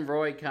 Then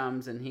Roy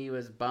comes and he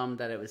was bummed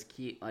that it was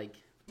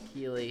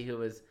Keely who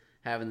was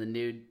having the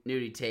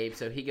nudie tape.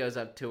 So he goes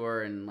up to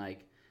her and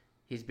like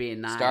he's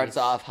being nice. Starts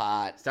off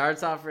hot.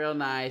 Starts off real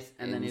nice,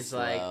 and then he's slow.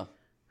 like,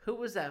 "Who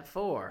was that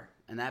for?"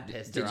 And that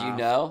pissed her Did off. you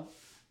know?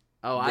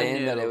 Oh, I then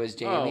knew that it was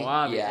Jamie? Oh,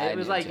 obvious. Yeah, I it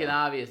was knew like too. an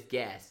obvious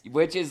guess.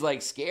 Which is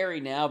like scary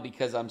now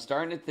because I'm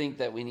starting to think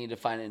that we need to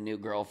find a new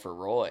girl for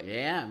Roy.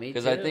 Yeah, me too.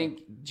 Because I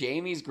think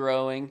Jamie's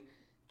growing.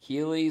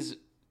 Keely's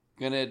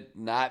gonna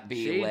not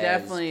be she Les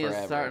definitely forever.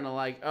 is starting to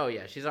like. Oh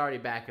yeah, she's already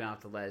backing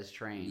off the Les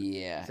train.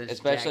 Yeah, since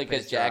especially Jack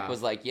because pissed her Jack off.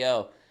 was like,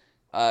 "Yo,"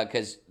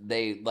 because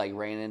they like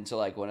ran into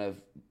like one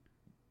of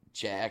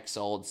Jack's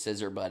old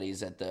scissor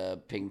buddies at the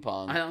ping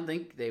pong I don't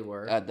think they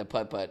were. at the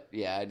putt putt.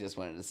 Yeah, I just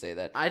wanted to say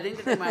that. I think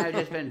that they might have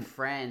just been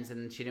friends,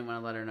 and she didn't want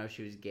to let her know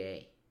she was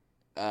gay.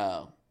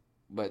 Oh,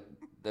 but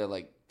they're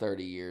like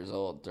 30 years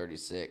old,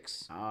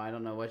 36. Oh, I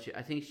don't know what she.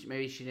 I think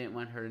maybe she didn't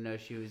want her to know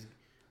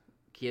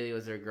Keely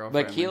was her girlfriend.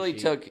 But when Keely she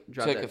took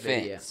dropped that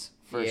video. offense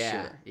for yeah,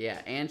 sure.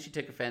 Yeah, and she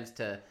took offense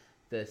to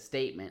the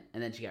statement,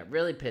 and then she got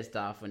really pissed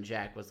off when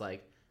Jack was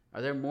like,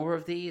 "Are there more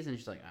of these?" And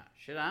she's like,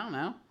 "Shit, I don't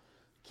know."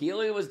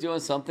 Keely was doing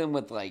something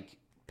with like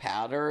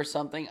powder or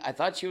something. I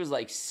thought she was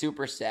like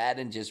super sad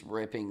and just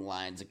ripping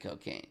lines of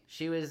cocaine,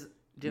 She was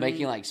doing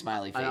making like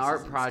smiley faces. an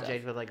art and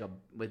project stuff.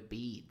 with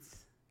beads.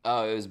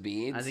 Oh, it was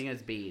beads. I think it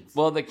was beads.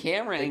 Well, the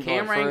camera angle,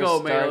 camera at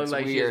angle first made it look starts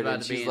like she was weird, about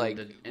and to be she's in like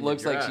the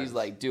looks like she's drugs.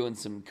 like doing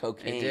some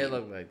cocaine. It did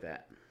look like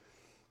that.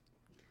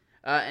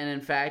 And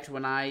in fact,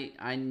 when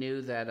I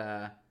knew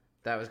that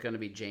that was going to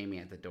be Jamie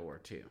at the door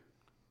too.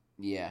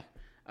 Yeah,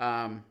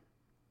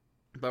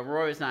 But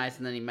Roy was nice,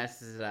 and then he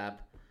messes it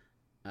up.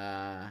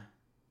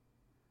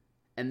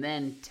 And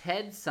then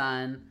Ted's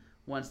son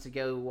wants to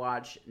go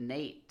watch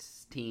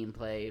Nate's team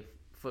play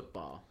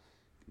football.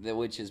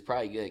 which is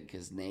probably good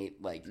because Nate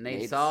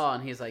Nate saw,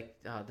 and he's like,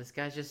 "Oh, this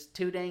guy's just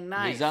too dang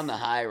nice." He's on the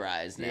high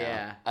rise now.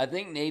 Yeah. I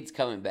think Nate's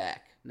coming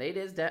back. Nate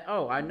is dead.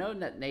 Oh, I know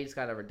that Nate's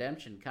got a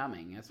redemption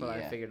coming. That's what I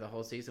Yeah. figured the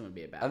whole season would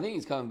be about. I think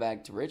he's coming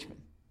back to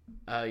Richmond.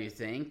 Oh, you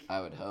think? I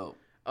would hope.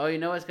 Oh, you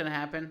know what's going to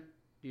happen?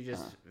 You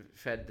just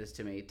fed this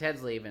to me.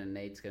 Ted's leaving, and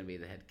Nate's going to be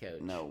the head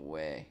coach. No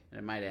way. And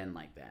it might end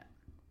like that.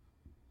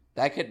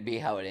 That could be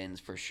how it ends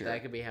for sure.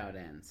 That could be how it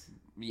ends.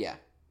 Yeah,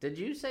 Did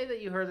you say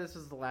that you heard this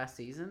was the last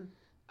season?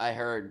 I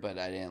heard, but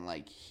I didn't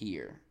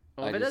hear.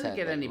 Well, I if it just doesn't had,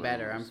 get like, any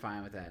better, I'm rumors.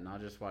 fine with that, and I'll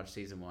just watch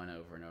season 1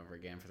 over and over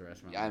again for the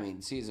rest of my life. I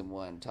mean, season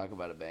 1, talk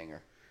about a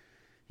banger.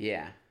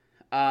 Yeah.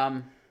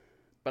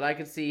 But I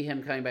could see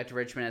him coming back to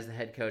Richmond as the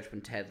head coach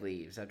when Ted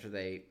leaves after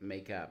they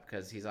make up,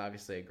 because he's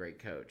obviously a great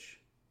coach.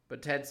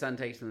 But Ted's son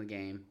takes him to the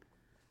game.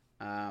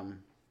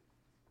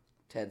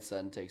 Ted's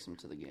son takes him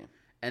to the game.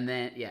 And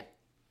then, yeah.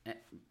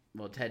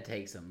 Well, Ted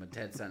takes him, but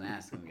Ted's son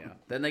asks him to go.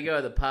 Then they go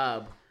to the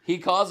pub. He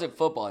calls it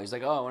football. He's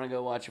like, "Oh, I want to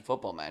go watch a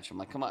football match." I'm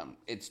like, "Come on,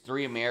 it's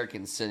 3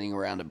 Americans sitting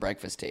around a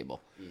breakfast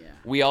table. Yeah.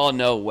 We all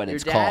know what Your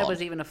it's dad called."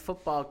 was even a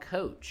football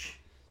coach.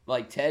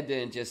 Like Ted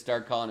didn't just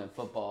start calling it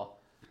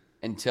football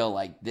until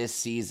like this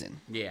season.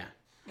 Yeah.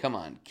 Come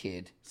on,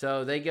 kid.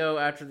 So they go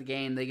after the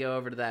game. They go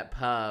over to that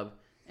pub,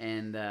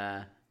 and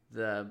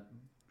the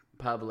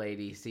pub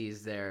lady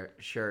sees their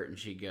shirt, and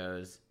she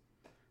goes,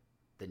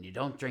 "Then you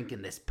don't drink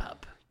in this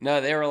pub." No,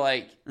 they were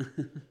like,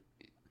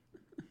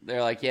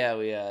 yeah,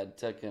 we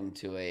took him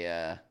to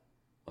a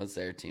What's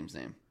their team's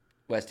name?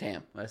 West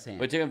Ham. West Ham.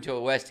 We took him to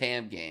a West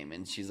Ham game,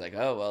 and she's like,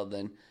 "Oh, well,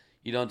 then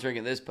you don't drink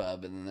at this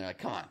pub." And then they're like,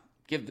 "Come on,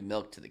 give the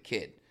milk to the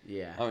kid."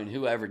 Yeah. I mean,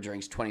 whoever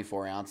drinks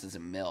 24 ounces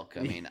of milk.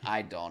 I mean,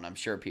 I don't. I'm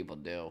sure people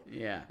do.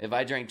 Yeah. If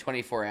I drank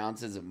 24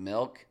 ounces of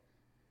milk,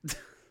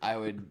 I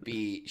would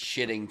be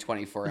shitting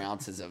 24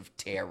 ounces of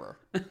terror.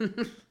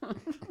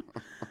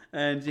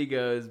 And she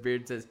goes,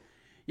 Beard says,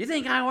 "You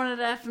think I wanted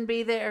to effing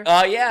be there?"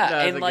 Oh, yeah.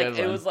 That was And, a like, good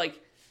it one. was like,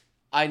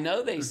 I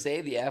know they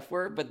say the F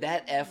word, but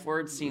that F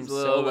word seems a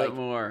little so, bit like,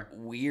 more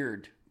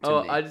weird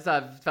to me. I just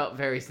thought it felt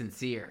very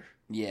sincere.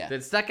 Yeah.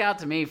 It stuck out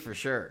to me for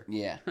sure.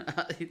 Yeah.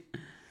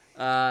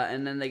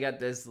 And then they got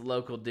this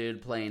local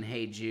dude playing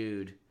 "Hey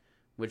Jude,"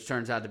 which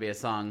turns out to be a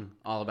song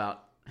all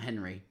about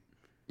Henry.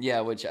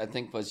 Yeah, which I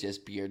think was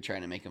just Beard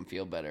trying to make him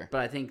feel better.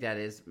 But I think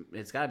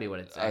it's got to be what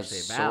it's actually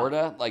about.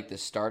 Sorta, like the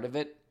start of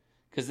it.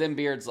 Because then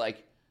Beard's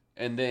like,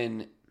 and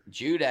then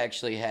Jude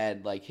actually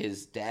had, like,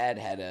 his dad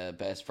had a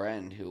best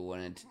friend who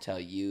wanted to tell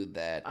you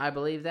that. I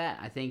believe that.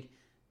 I think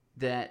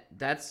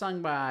that's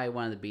sung by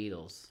one of the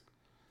Beatles.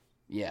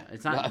 Yeah.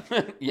 It's not.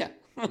 Yeah.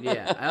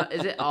 Yeah.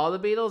 Is it all the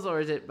Beatles or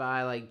is it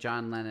by like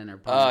John Lennon or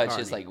Paul Oh, McCartney? it's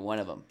just like one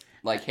of them.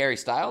 Like Harry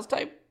Styles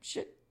type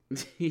shit.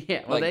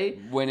 Yeah. Well, Like,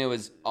 when it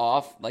was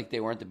off, like they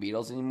weren't the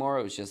Beatles anymore,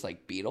 it was just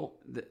like Beatle.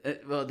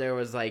 well, there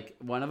was like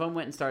one of them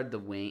went and started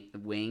the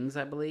Wings,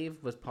 I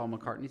believe, was Paul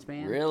McCartney's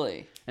band.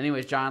 Really?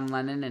 Anyways, John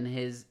Lennon and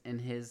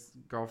his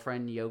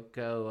girlfriend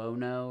Yoko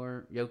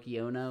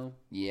Ono.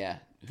 Yeah.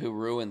 Who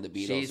ruined the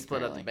Beatles? She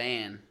split up apparently. the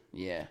band.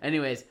 Yeah.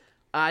 Anyways,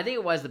 I think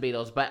it was the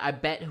Beatles, but I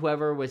bet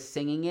whoever was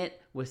singing it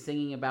was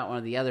singing about one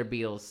of the other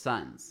Beatles'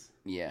 sons.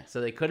 Yeah.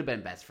 So they could have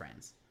been best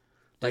friends.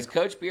 Does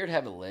Coach Beard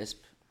have a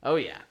lisp? Oh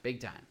yeah,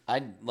 big time. I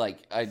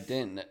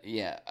didn't.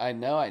 Yeah, I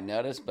know. I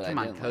noticed, but Come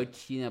I on, didn't.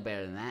 Coach, you know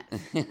better than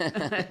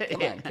that.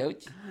 Come on,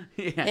 Coach.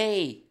 Yeah.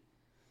 Hey,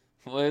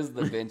 what is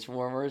the bench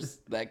warmers?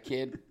 That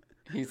kid.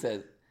 He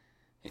says,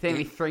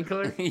 Sammy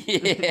Sprinkler.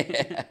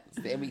 "Yeah,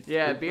 Sammy."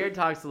 Yeah, Beard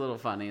talks a little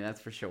funny,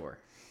 that's for sure.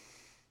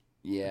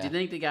 Yeah. Do you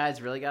think the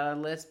guy's really got a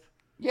lisp?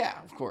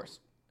 Yeah, of course.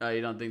 Oh,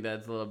 you don't think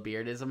that's a little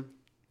Beardism?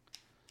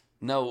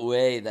 No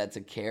way. That's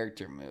a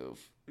character move.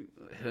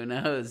 Who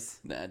knows?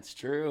 That's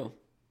true.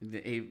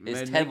 He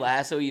Is Ted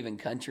Lasso even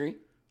country?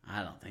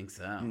 I don't think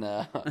so.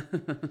 No.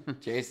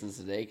 Jason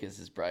Sudeikis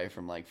is probably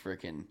from like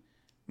freaking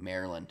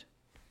Maryland,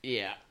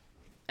 Yeah.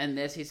 And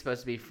this, he's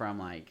supposed to be from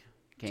like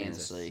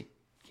Kansas. Tennessee,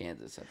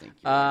 Kansas. I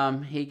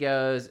think. He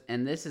goes,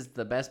 and this is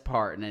the best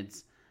part, and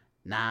it's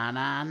na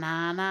na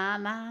na na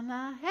na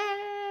na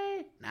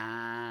hey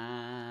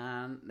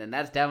na. And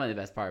that's definitely the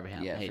best part of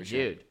him. Yeah, Hey for sure.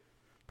 Jude,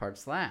 part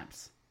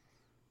slaps.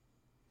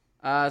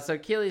 So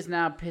Keely's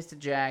now pissed at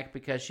Jack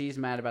because she's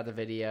mad about the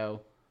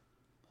video,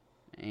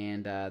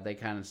 and they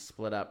kind of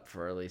split up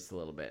for at least a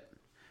little bit.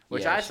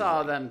 Which Yeah, I she's saw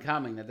like- them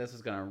coming, that this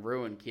was going to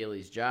ruin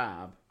Keely's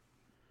job.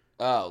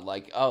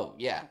 Oh,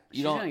 yeah.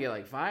 She's going to get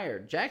like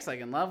fired. Jack's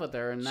like in love with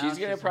her, and now She's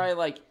gonna probably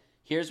like.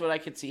 Here's what I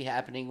could see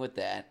happening with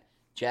that.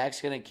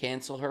 Jack's gonna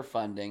cancel her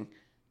funding.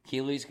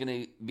 Keely's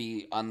gonna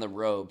be on the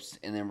ropes,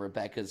 and then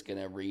Rebecca's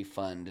gonna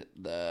refund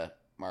the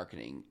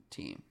marketing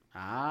team.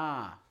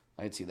 Ah,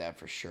 I could see that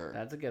for sure.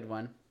 that's a good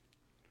one.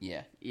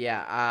 Yeah.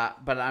 Yeah,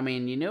 but I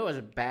mean, you knew it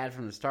was bad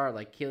from the start.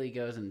 Like Keely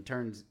goes and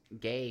turns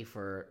gay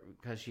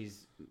because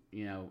she's,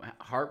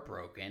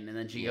 heartbroken, and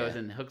then she Yeah. goes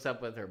and hooks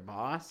up with her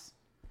boss.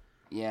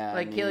 Yeah.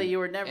 Like Keely, you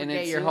were never and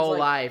it gay your seems whole like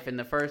life, and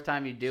the first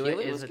time you do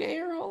Keely it was is gay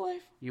her whole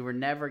life. you were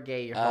never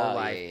gay your Oh, whole yeah,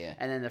 life, yeah.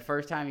 and then the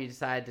first time you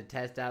decide to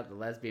test out the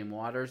lesbian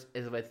waters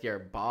is with your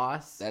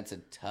boss. That's a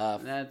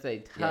tough. That's a Yeah,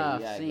 you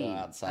tough gotta go scene.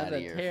 outside That's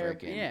of a your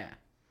terrible. frickin'- Yeah.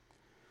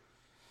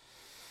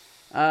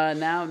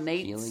 Now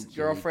Nate's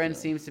girlfriend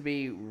Keely. seems to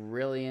be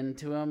really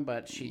into him,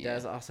 but she Yeah.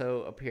 does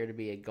also appear to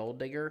be a gold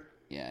digger.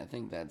 Yeah, I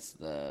think that's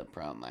the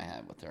problem I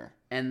have with her.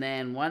 And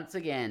then once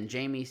again,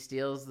 Jamie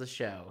steals the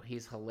show.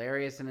 He's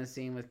hilarious in his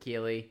scene with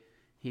Keely.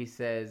 He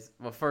says,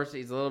 well, first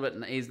he's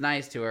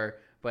nice to her,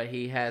 but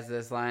he has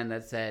this line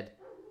that said,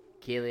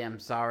 "Keely, I'm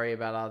sorry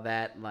about all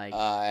that." Like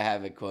I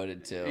have it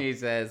quoted too. he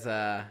says,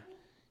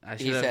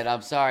 He said,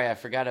 "I'm sorry, I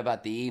forgot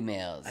about the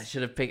emails."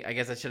 I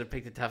guess I should have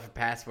picked a tougher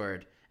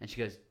password." And she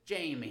goes,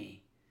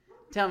 "Jamie,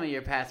 tell me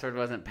your password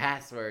wasn't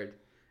password."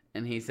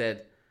 And he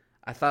said,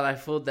 "I thought I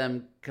fooled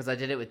them because I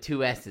did it with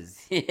 2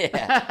 S's."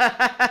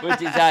 Yeah,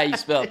 which is how you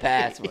spell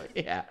password.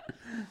 Yeah,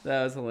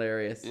 that was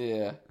hilarious.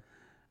 Yeah.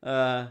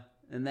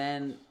 And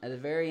then at the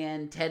very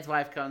end, Ted's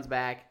wife comes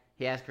back.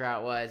 He asks her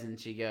how it was, and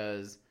she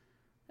goes,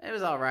 "It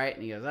was all right."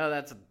 And he goes, "Oh,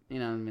 that's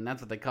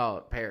that's what they call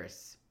it,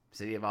 Paris,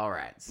 city of all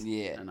rights."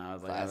 Yeah. And I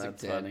was like, "Oh, Classic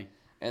that's Ted. funny."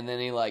 And then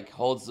he like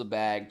holds the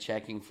bag,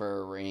 checking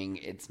for a ring.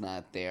 It's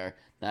not there.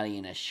 Not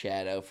even a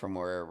shadow from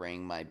where a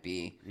ring might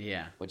be.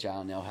 Yeah, Which I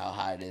don't know how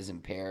hot it is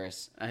in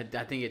Paris. I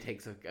think it's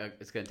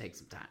going to take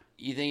some time.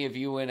 You think if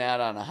you went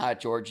out on a hot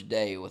Georgia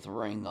day with a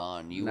ring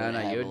on, you would have you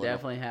a would little-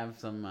 definitely have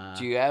some.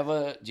 Do you have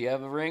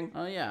a ring?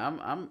 Oh yeah,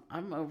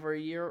 I'm over a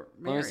year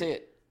married. Let me see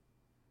it.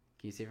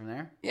 Can you see from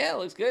there? Yeah, it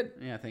looks good.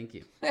 Yeah, thank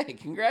you. Hey,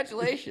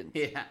 congratulations.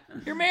 Yeah.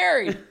 You're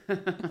married.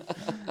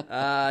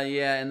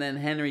 Yeah, and then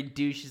Henry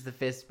douches the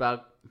fist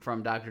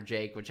from Dr.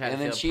 Jake, which had and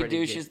to then feel she pretty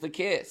douches good. the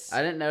kiss.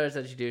 I didn't notice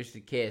that she douched the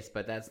kiss,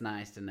 but that's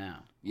nice to know.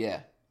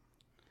 Yeah.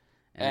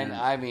 And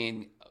I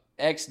mean,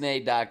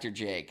 ex-nay Dr.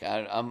 Jake.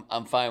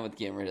 I'm fine with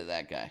getting rid of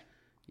that guy.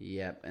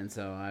 Yep. And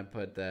so I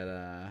put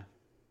that.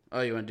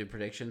 Oh, you want to do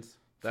predictions?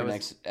 For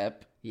next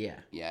ep? Yeah.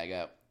 Yeah, I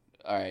got.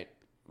 All right.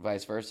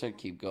 Vice versa.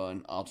 Keep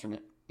going.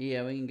 Alternate.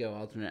 Yeah, we can go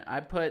alternate. I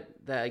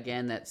put that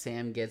again that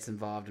Sam gets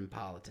involved in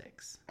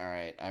politics. All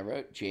right. I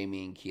wrote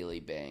Jamie and Keely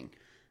bang.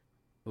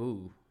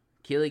 Ooh.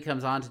 Keely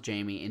comes on to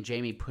Jamie, and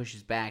Jamie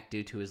pushes back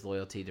due to his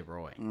loyalty to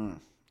Roy.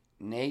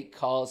 Nate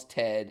calls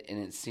Ted, and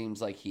it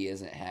seems like he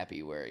isn't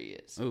happy where he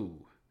is.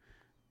 Ooh.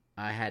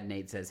 I had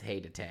Nate says hey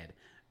to Ted.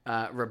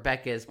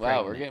 Rebecca is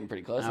pregnant. Wow, we're getting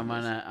pretty close. I'm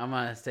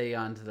gonna stay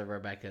on to the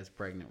Rebecca's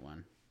pregnant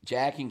one.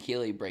 Jack and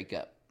Keely break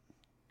up.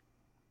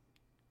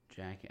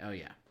 Jack. Oh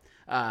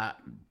yeah.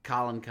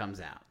 Colin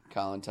comes out.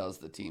 Colin tells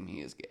the team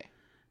he is gay.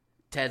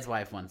 Ted's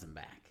wife wants him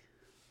back.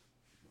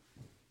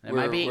 It We're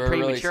might be really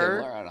premature.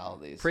 similar on all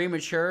these.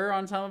 Premature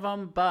on some of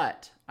them,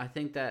 but I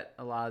think that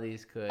a lot of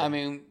these could. I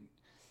mean,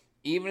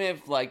 even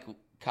if like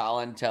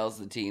Colin tells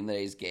the team that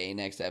he's gay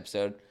next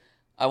episode,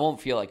 I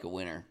won't feel like a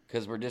winner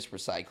because we're just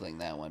recycling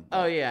that one.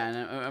 Oh yeah, and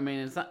I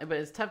mean it's not, but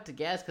it's tough to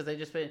guess because they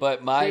just.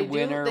 But my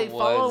winner was. They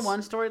follow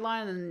one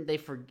storyline and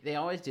they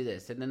always do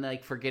this, and then they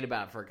like forget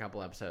about it for a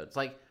couple episodes.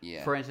 Like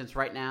for instance,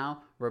 right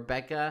now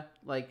Rebecca,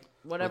 like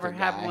whatever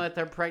happened with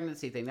their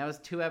pregnancy thing, that was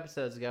 2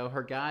 episodes ago.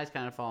 Her guy's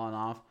kind of falling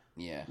off.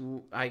 Yeah,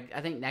 I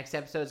think next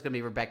episode is gonna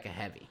be Rebecca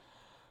heavy.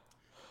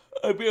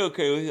 I'd be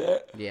okay with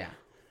that. Yeah.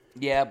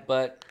 Yeah,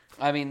 but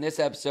I mean, this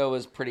episode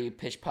was pretty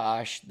pish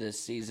posh.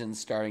 This season's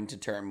starting to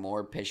turn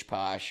more pish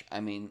posh. I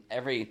mean,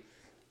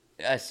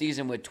 a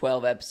season with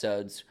 12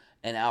 episodes,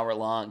 an hour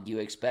long, you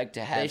expect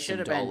to have they should some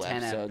have dull been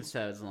 10 episodes.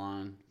 episodes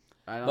long.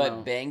 I don't But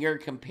know. banger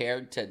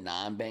compared to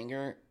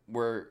non-banger,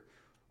 we're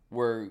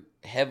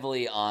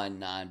heavily on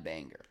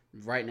non-banger.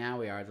 Right now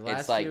we are. The last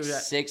It's like few,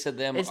 6 of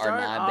them it are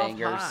started off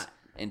non-bangers, hot.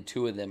 and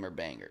 2 of them are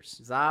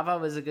bangers. Zava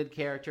was a good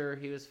character.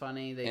 He was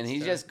funny. And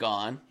he's just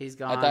gone. He's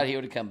gone. I thought he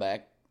would have come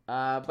back.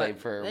 But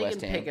for they West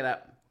can Ham. pick it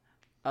up.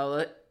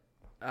 Oh,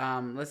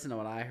 listen to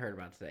what I heard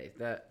about today.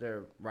 The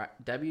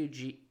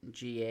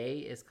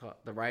WGA is called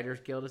the Writers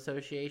Guild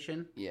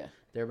Association. Yeah.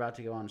 They're about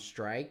to go on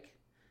strike,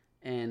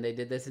 and they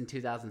did this in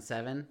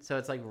 2007. So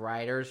it's like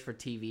writers for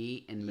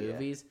TV and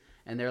movies,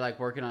 and they're like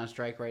working on a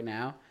strike right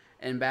now.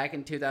 And back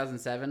in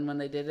 2007 when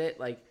they did it,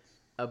 like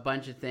a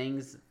bunch of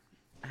things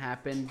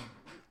happened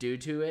due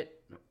to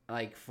it.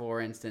 Like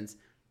for instance,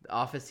 The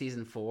Office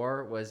season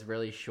 4 was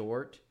really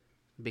short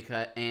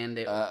because and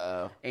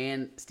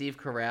Steve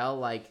Carell,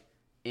 like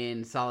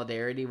in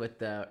solidarity with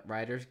the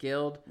Writers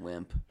Guild,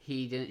 Wimp.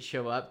 he didn't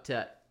show up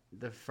to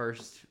the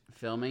first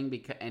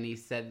filming and he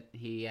said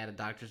he had a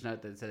doctor's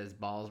note that said his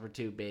balls were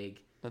too big.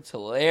 That's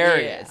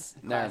hilarious.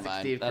 Yeah, Never classic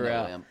mind. Steve I know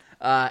Carell.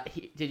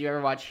 Wimp. Did you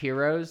ever watch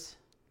Heroes?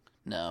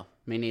 No.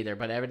 Me neither,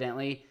 but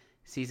evidently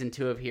season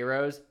 2 of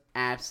Heroes,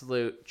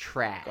 absolute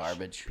trash.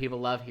 Garbage. People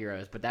love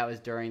Heroes, but that was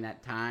during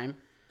that time.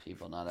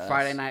 People, not us.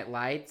 Friday Night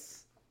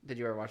Lights. Did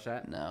you ever watch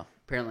that? No.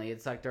 Apparently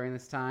it sucked during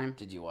this time.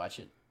 Did you watch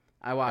it?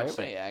 I watched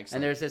Everybody it. acts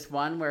And like- there's this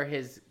one where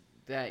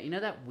you know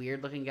that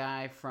weird looking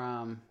guy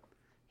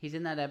he's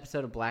in that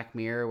episode of Black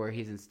Mirror where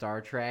he's in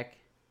Star Trek.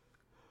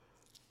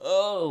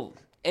 Oh,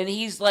 and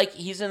he's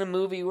in a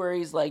movie where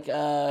he's like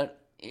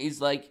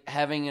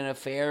having an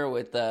affair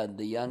with the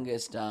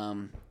youngest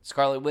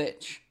Scarlet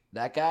Witch.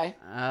 That guy?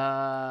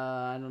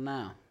 I don't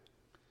know.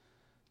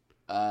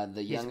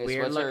 The youngest.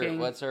 weird looking.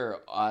 What's her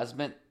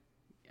Osment?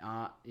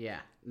 Yeah.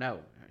 No,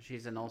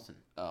 she's an Olsen.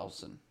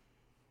 Olsen.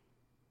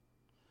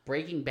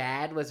 Breaking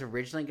Bad was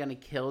originally going to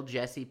kill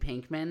Jesse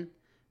Pinkman,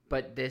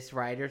 but this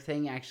writer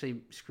thing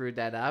actually screwed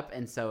that up,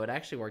 and so it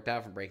actually worked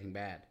out for Breaking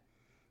Bad.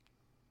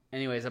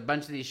 Anyways, a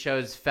bunch of these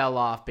shows fell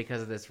off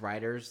because of this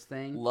writer's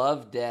thing.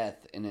 Love,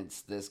 Death, and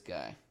it's this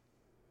guy.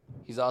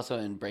 He's also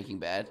in Breaking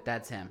Bad.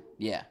 That's him.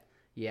 Yeah.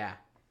 Yeah.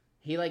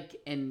 He,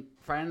 in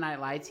Friday Night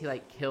Lights, he,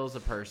 kills a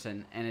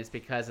person, and it's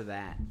because of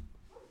that.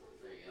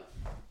 There you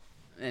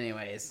go.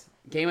 Anyways,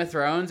 Game of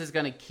Thrones is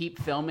going to keep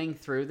filming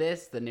through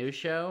this, the new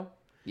show.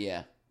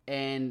 Yeah.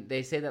 And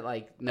they say that,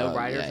 no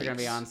writers are going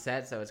to be yikes. on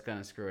set, so it's going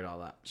to screw it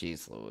all up.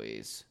 Jeez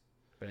Louise.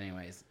 But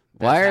anyways.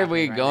 Why that's are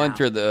we happening right going now.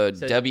 through the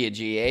So-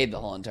 WGA the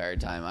whole entire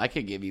time? I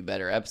could give you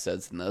better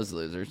episodes than those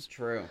losers.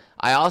 True.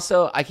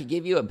 I could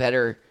give you a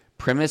better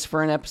premise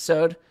for an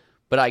episode,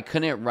 but I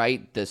couldn't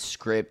write the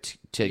script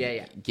to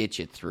get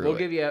you through We'll it.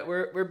 give you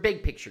we're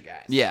big picture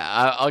guys. Yeah,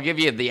 I'll give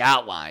you the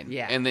outline.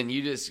 Yeah. And then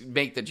you just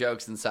make the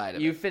jokes inside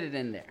of You it. fit it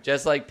in there.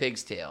 Just like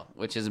Pig's Tail,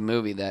 which is a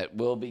movie that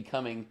will be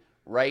coming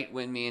right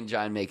when me and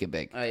John make it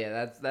big. Oh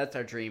yeah, that's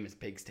our dream is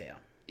Pig's Tail.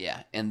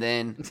 Yeah. And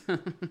then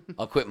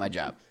I'll quit my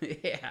job.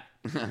 Yeah.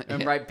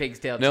 And write Pig's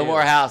Tail No too.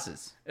 more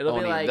houses. It'll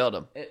Won't be even like build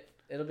them.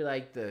 It'll be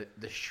like the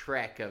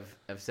Shrek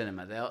of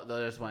cinema. They'll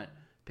just want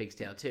Pig's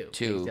Tail 2,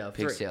 2, Pig's Tail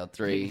 3, Pig's Tail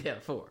 3. Pig's Tail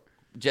 4.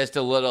 Just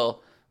a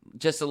little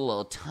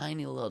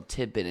tiny little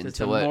tidbit Just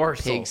into a what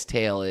morsel. Pig's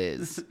Tail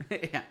is.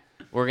 Yeah.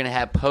 We're gonna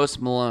have Post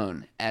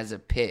Malone as a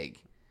pig.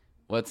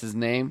 What's his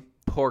name?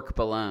 pork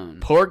bologna.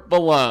 Pork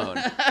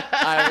bologna.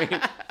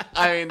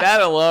 I mean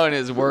that alone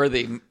is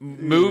worthy,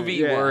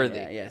 movie worthy.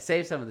 Yeah.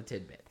 Save some of the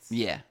tidbits.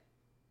 Yeah.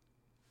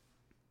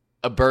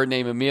 A bird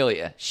named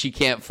Amelia. She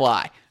can't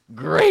fly.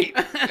 Great.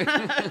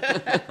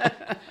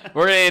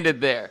 We're gonna end it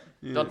there.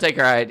 Don't take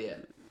our idea.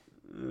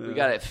 We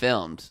got it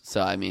filmed, so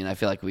I mean, I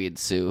feel like we'd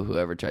sue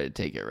whoever tried to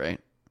take it, right?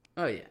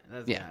 Oh yeah,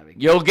 that's gotta be.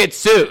 You'll get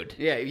sued.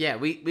 Yeah.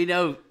 We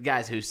know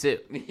guys who sue.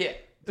 Yeah.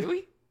 Do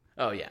we?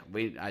 Oh yeah,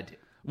 I do.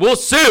 We'll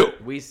sue.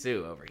 We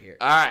sue over here.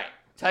 All right.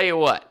 Tell you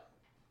what.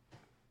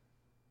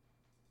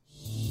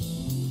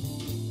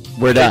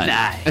 We're done.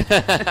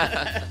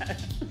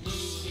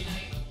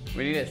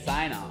 We need a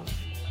sign off.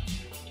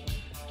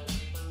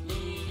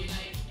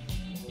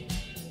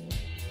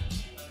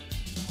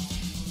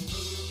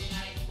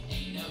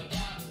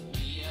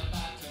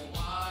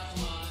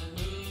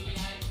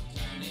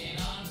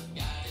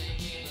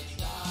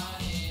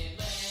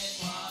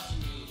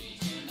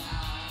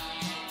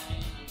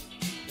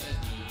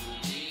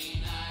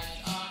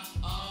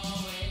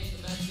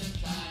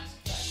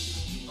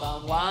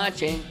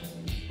 Watching.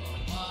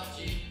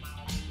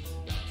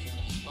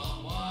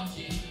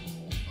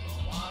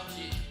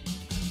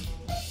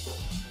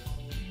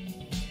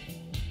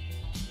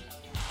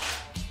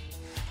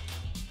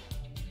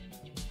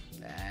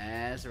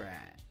 That's right.